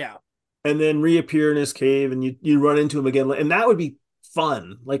disappear yeah and then reappear in his cave, and you run into him again, and that would be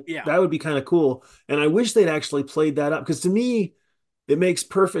fun. Like Yeah. that would be kind of cool. And I wish they'd actually played that up because to me, it makes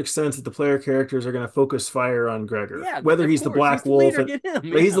perfect sense that the player characters are going to focus fire on Gregor, Yeah, whether of he's the course. He's Black the Wolf leader. and Get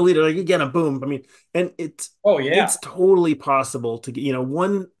him. right, he's Yeah. the leader. Like again, a boom. I mean, and Oh yeah. it's totally possible to get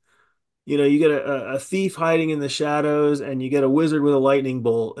one. You get a thief hiding in the shadows, and you get a wizard with a lightning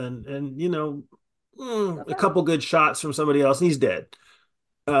bolt, and a couple good shots from somebody else, and he's dead.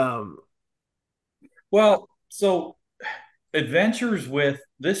 Um, Well, so adventures with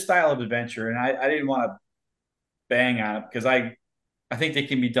this style of adventure, and I didn't want to bang on it because I think they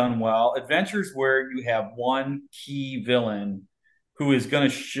can be done well. Adventures where you have one key villain who is going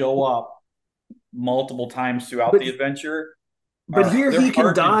to show up multiple times throughout but the adventure but are here they're he can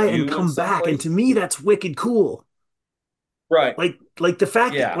hard to die and do in come some back, and places. to me, that's wicked cool. Right. Like the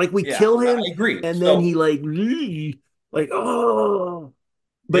fact that Yeah. like we Yeah. kill I him, agree. and then So, he like oh,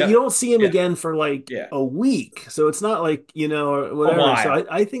 but you yeah. don't see him Yeah. again for like Yeah. a week, so it's not like or A whatever. So while.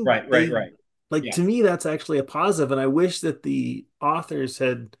 I think Right. Right. Right. like Yeah. to me that's actually a positive, and I wish that the authors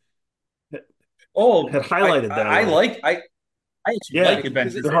had Oh, highlighted that a little. I actually Yeah, like Because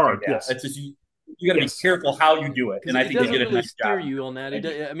adventures they're that do hard. that. Yes, It's just you got to be yes. careful how you do it, because and I it think they doesn't did a really nice steer job. you on that. I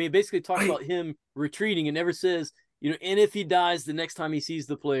do. I mean, it basically talks I about him retreating. It never says, and if he dies the next time he sees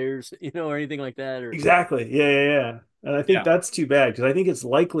the players, or anything like that. Or exactly. Yeah, yeah, yeah. And I think Yeah, that's too bad because I think it's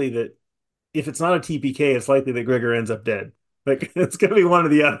likely that if it's not a TPK, it's likely that Gregor ends up dead. Like it's gonna be one or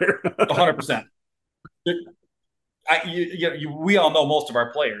the other. 100%. We all know most of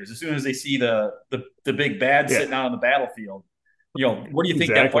our players. As soon as they see the big bad Yeah, sitting out on the battlefield, where do you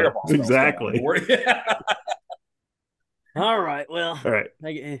think that exactly. fireball spell's going? Exactly. all right, well, All right.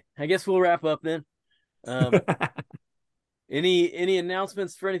 I guess we'll wrap up then. Um, any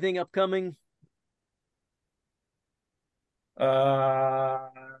announcements for anything upcoming? uh,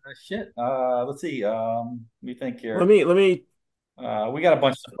 Shit. Let's see. Let me think let here. me let me We got a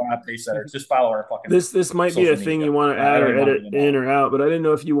bunch of stuff on Pace Setters. Just follow our fucking this might be a social thing media. you want to I add don't or even want to edit get in involved. or out, but I didn't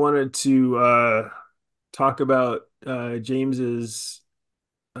know if you wanted to talk about James's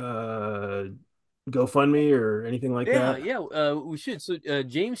uh GoFundMe or anything like Yeah, that. yeah, we should. So,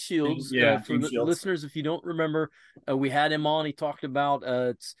 James Shields, Yeah, for James the Shields. listeners, if you don't remember, we had him on. He talked about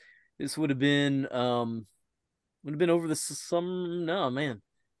this would have been over the summer. No, man.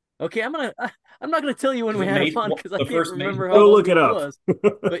 Okay, I'm not gonna tell you when Is we it had him May? on because I The can't first May? remember how Go long look it ago it up. was.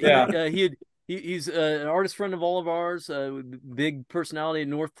 But Yeah. he's an artist friend of all of ours. Big personality in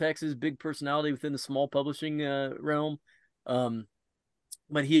North Texas, big personality within the small publishing realm. Um,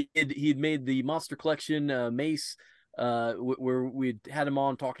 but he had made the monster collection Mace, where we had him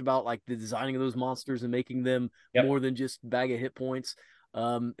on, talked about like the designing of those monsters and making them more Yep. than just bag of hit points.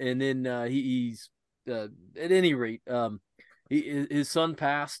 And then he's at any rate, his son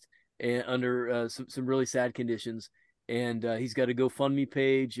passed and under some really sad conditions. And he's got a GoFundMe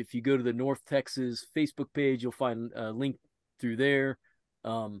page. If you go to the North Texas Facebook page, you'll find a link through there.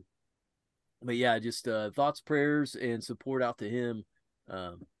 Um, but yeah, just thoughts, prayers, and support out to him.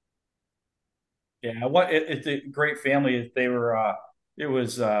 Um, Yeah. It's a great family. They were. It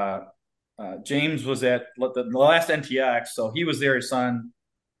was. James was at the last NTX, so he was there. His son,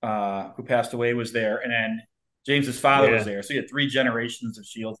 who passed away, was there, and then James's father was Yeah. there. So he had three generations of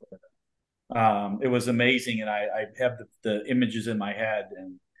Shields. It was amazing, and I have the images in my head,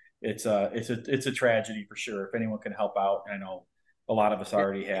 and it's a tragedy for sure. If anyone can help out, I know a lot of us and,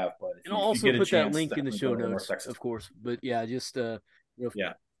 already have, but and I'll if you also get a put that chance, link in the definitely show go to the North notes, Texas. of course. But yeah, just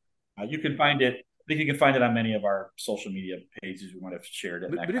Yeah, you can find it. I think you can find it on many of our social media pages. We might have shared it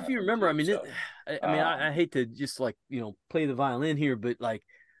and that but kind if of you thing remember, I too. mean, So, I um, hate to just like play the violin here, but like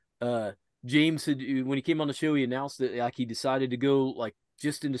uh James had when he came on the show, he announced that like he decided to go like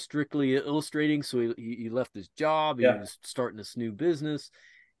just into strictly illustrating, so he left his job. He yeah, was starting this new business,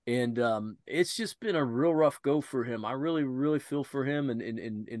 and it's just been a real rough go for him. I really feel for him,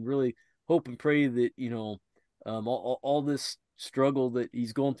 and really hope and pray that all this struggle that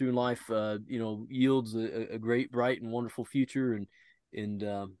he's going through in life yields a great, bright, and wonderful future. And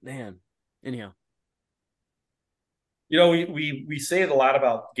man, anyhow. we say it a lot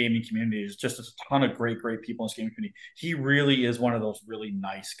about gaming community. There's just a ton of great people in this gaming community. He really is one of those really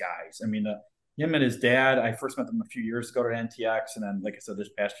nice guys. I mean, him and his dad. I first met them a few years ago at NTX, and then, like I said, this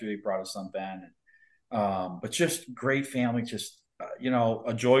past year he brought his son Ben. But just great family. Just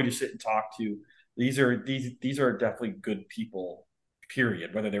a joy to sit and talk to. These are definitely good people.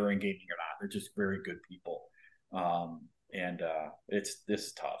 Period. Whether they were in gaming or not, they're just very good people. And this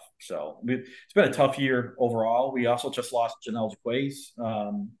is tough. So it's been a tough year overall. We also just lost Janelle Jaquays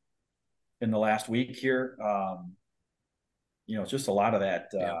in the last week here. Just a lot of that.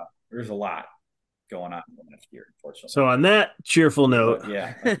 Yeah. There's a lot going on next year, unfortunately. So on that cheerful note, but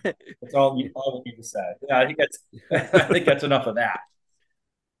yeah, that's all we need to say. Yeah, I think that's enough of that.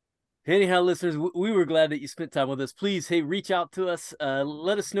 Anyhow, listeners, we were glad that you spent time with us. Please, hey, reach out to us.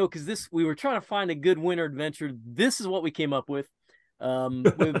 Let us know, because we were trying to find a good winter adventure. This is what we came up with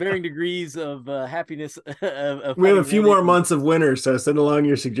varying degrees of happiness. We have a few more months of winter, so send along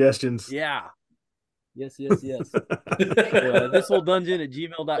your suggestions. Yeah. Yes. So,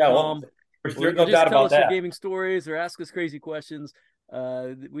 thisoldungeon@gmail.com. Yeah, well, there's no just doubt tell about us your that. gaming stories or ask us crazy questions.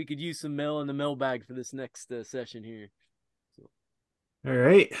 We could use some mail in the mailbag for this next session here. All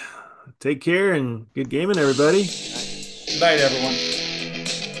right. Take care and good gaming, everybody. Good night, everyone.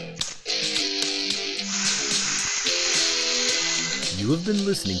 You have been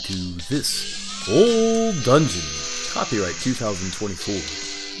listening to This Old Dungeon, copyright 2024.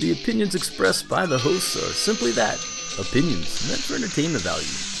 The opinions expressed by the hosts are simply that, opinions meant for entertainment value.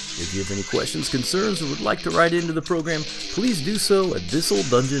 If you have any questions, concerns, or would like to write into the program, please do so at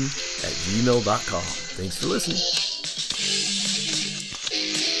thisolddungeon@gmail.com. Thanks for listening.